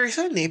bigger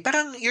person eh.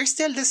 Parang, you're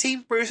still the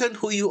same person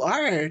who you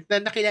are,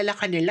 na nakilala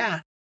ka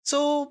nila.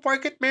 So,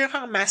 porket meron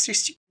kang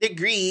master's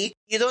degree,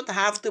 you don't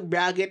have to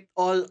brag it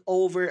all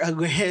over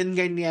again,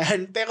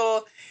 ganyan.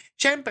 Pero,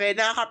 syempre,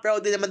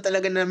 nakaka-proud din naman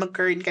talaga na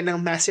magkaroon ka ng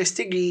master's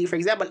degree. For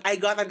example,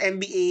 I got an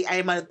MBA,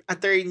 I'm an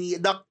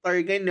attorney, doctor,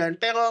 ganyan.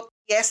 Pero,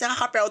 yes,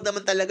 nakaka-proud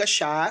naman talaga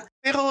siya.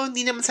 Pero,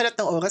 hindi naman sa lahat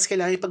ng oras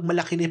kailangan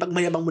pagmalaki na,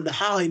 pagmayabang mo na,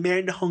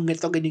 meron akong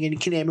ganito, ganyan,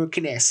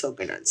 kineso,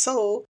 ganun.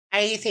 So,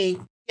 I think,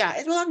 yeah,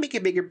 it will not make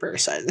a bigger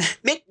person.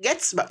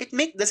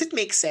 Does it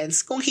make sense?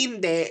 Kung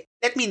hindi,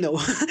 let me know.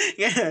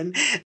 Ganun.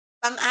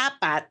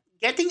 Pang-apat,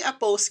 getting a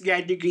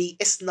postgrad degree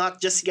is not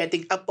just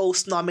getting a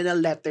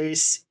post-nominal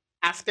letters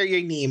after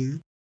your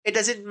name. It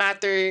doesn't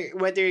matter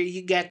whether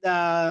you get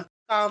a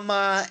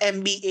comma,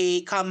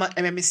 MBA, comma,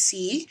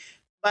 MMC,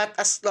 but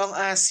as long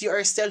as you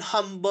are still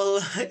humble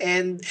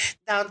and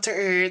down to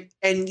earth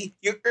and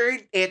you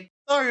earned it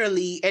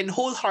thoroughly and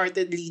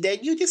wholeheartedly,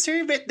 then you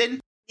deserve it. Then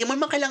hindi mo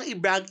naman kailangang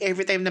i-brag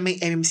every time na may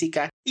MMC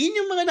ka.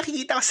 Yun yung mga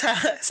nakikita ko sa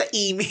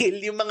email,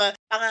 yung mga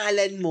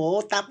pangalan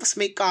mo, tapos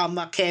may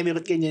comma,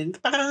 camerot, ganyan.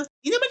 Parang,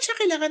 hindi naman siya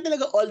kailangan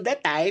talaga all the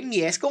time.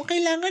 Yes, kung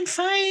kailangan,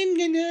 fine,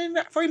 ganyan.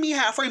 For me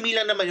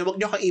lang naman yun. Huwag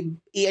nyo kang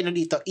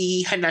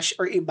i-hanash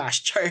or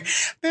i-bash, char.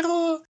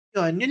 Pero,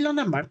 yun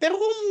lang naman.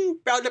 Pero kung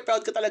proud na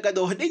proud ka talaga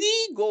doon,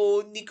 hindi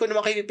ko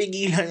naman kayo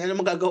pipigilan.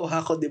 Ano magagawa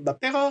ko, diba?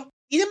 Pero,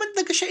 hindi naman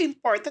talaga siya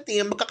important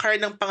yung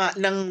magkakaroon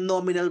ng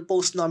nominal,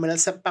 post-nominal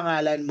sa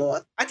pangalan mo.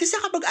 At isa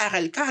kapag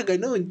aral ka,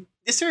 ganun.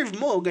 Deserve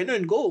mo,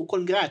 ganun. Go,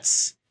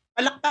 congrats.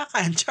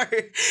 Palakpakan,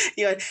 char.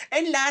 Yun.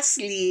 And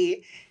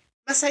lastly,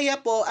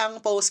 masaya po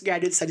ang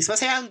postgraduate studies.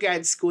 Masaya ang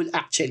grad school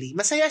actually.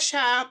 Masaya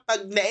siya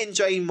pag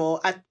na-enjoy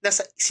mo at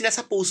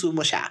sinasa puso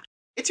mo siya.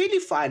 It's really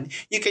fun.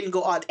 You can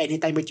go out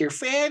anytime with your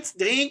friends,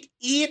 drink,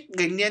 eat,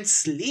 ganyan,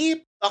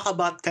 sleep, talk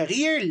about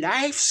career,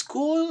 life,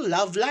 school,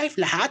 love life,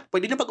 lahat.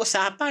 Pwede na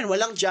pag-usapan.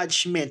 Walang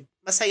judgment.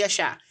 Masaya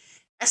siya.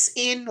 As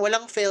in,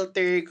 walang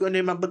filter kung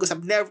ano yung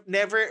mag-usap.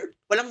 Never,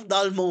 walang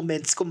dull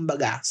moments,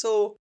 kumbaga.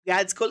 So,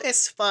 grad school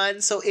is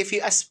fun. So, if you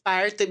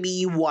aspire to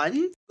be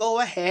one, go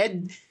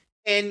ahead.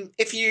 And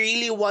if you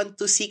really want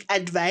to seek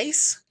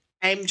advice,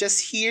 I'm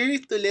just here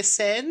to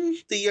listen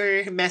to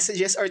your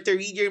messages or to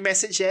read your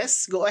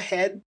messages. Go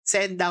ahead,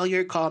 send down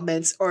your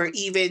comments or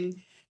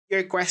even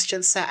your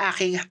questions sa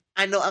aking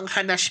ano ang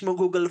hanash mo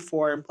Google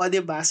form. O,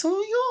 diba? So,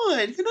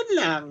 yun. Ganun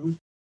lang.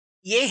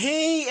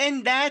 Yay!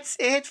 And that's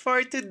it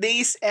for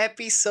today's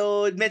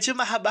episode. Medyo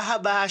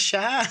mahaba-haba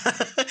siya.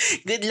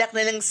 Good luck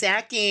na lang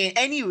sa akin.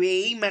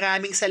 Anyway,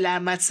 maraming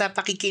salamat sa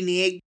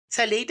pakikinig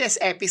sa latest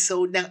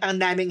episode ng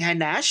Ang Daming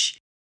Hanash.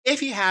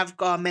 If you have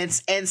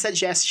comments and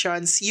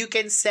suggestions, you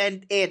can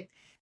send it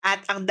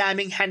at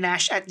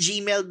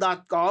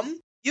angdaminghanash@gmail.com.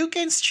 You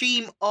can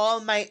stream all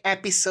my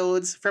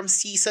episodes from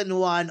Season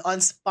 1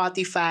 on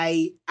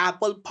Spotify,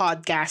 Apple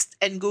Podcast,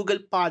 and Google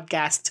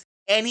Podcast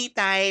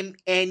anytime,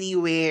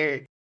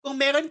 anywhere.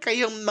 Kung meron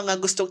kayong mga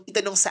gustong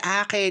itanong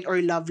sa akin or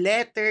love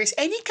letters,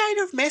 any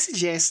kind of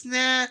messages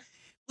na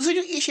gusto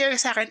nyo i-share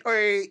sa akin or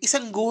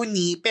isang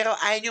guni pero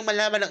ayaw nyo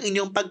malaman ang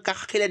inyong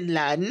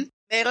pagkakakilanlan,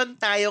 meron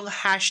tayong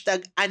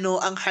hashtag ano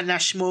ang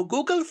hanash mo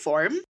Google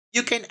form.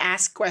 You can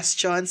ask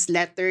questions,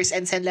 letters,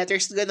 and send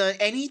letters, gano'n,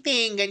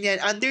 anything, ganyan,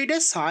 under the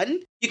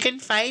sun. You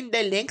can find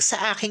the link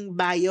sa aking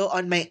bio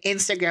on my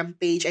Instagram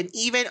page and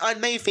even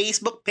on my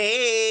Facebook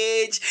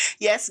page.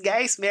 Yes,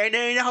 guys, meron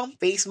na rin akong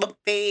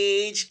Facebook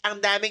page.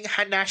 Ang Daming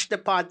Hanash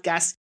the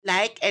podcast.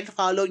 Like and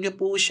follow nyo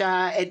po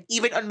siya. And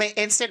even on my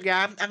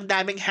Instagram, Ang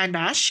Daming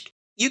Hanash.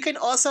 You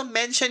can also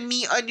mention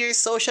me on your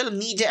social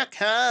media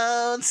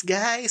accounts,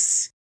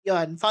 guys.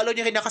 Yon, follow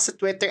nyo rin ako sa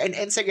Twitter and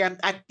Instagram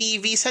at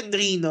PV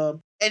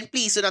Sandrino. And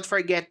please do not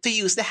forget to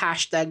use the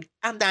hashtag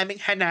Ang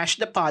Daming Hanash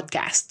the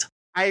podcast.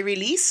 I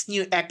release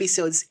new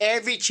episodes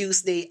every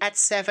Tuesday at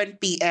 7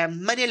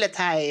 p.m. Manila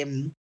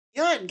time.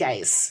 Yon,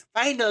 guys.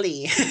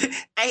 Finally,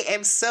 I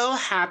am so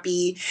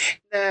happy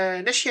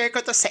na na-share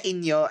ko to sa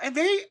inyo.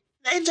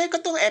 Na-enjoy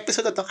ko tong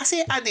episode na to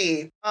kasi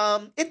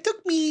it took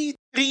me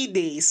 3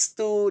 days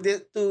to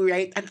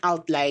write an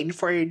outline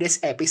for this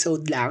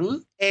episode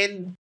lang.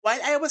 And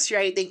while I was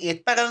writing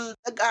it, parang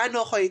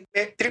nag-ano ko,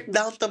 trip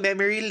down to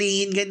memory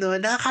lane,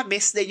 gano'n.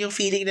 Nakaka-miss din yung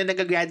feeling na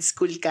nag-grad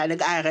school ka,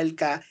 nag-aaral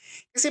ka.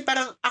 Kasi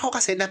parang ako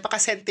kasi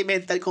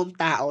napaka-sentimental kong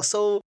tao.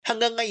 So,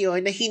 hanggang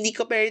ngayon, na hindi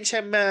ko pa rin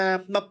siya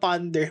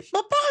ma-ponder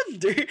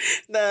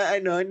na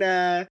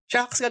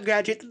shucks,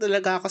 graduate na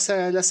talaga ako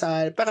sa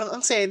Lasal. Parang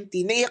ang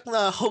senti, naiyak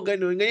na ako,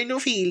 ganun yung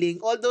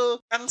feeling.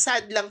 Although, ang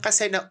sad lang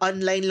kasi na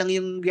online lang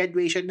yung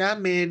graduation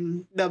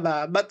namin,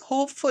 diba? But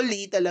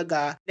hopefully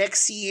talaga,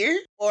 next year,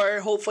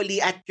 or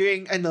hopefully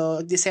during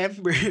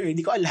December,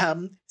 hindi ko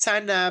alam,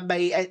 sana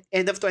by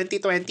end of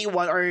 2021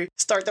 or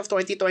start of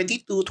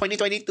 2022,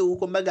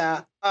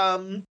 kumbaga,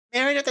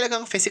 meron na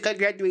talagang physical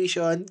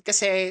graduation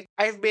kasi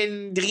I've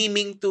been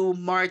dreaming to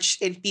march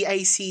in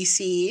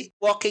PICC,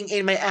 walking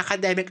in my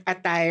academic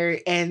attire,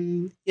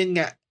 and yun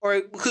nga, or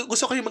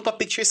gusto ko yung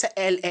magpa-picture sa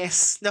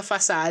LS na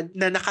facade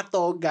na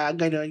nakatoga,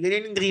 ganun.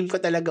 Ganun yung dream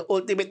ko talaga.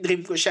 Ultimate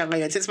dream ko siya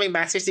ngayon since may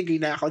master's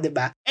degree na ako,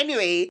 diba?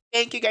 Anyway,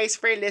 thank you guys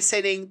for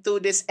listening to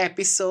this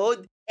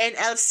episode, and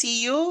I'll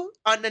see you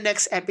on the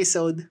next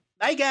episode.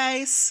 Bye,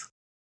 guys!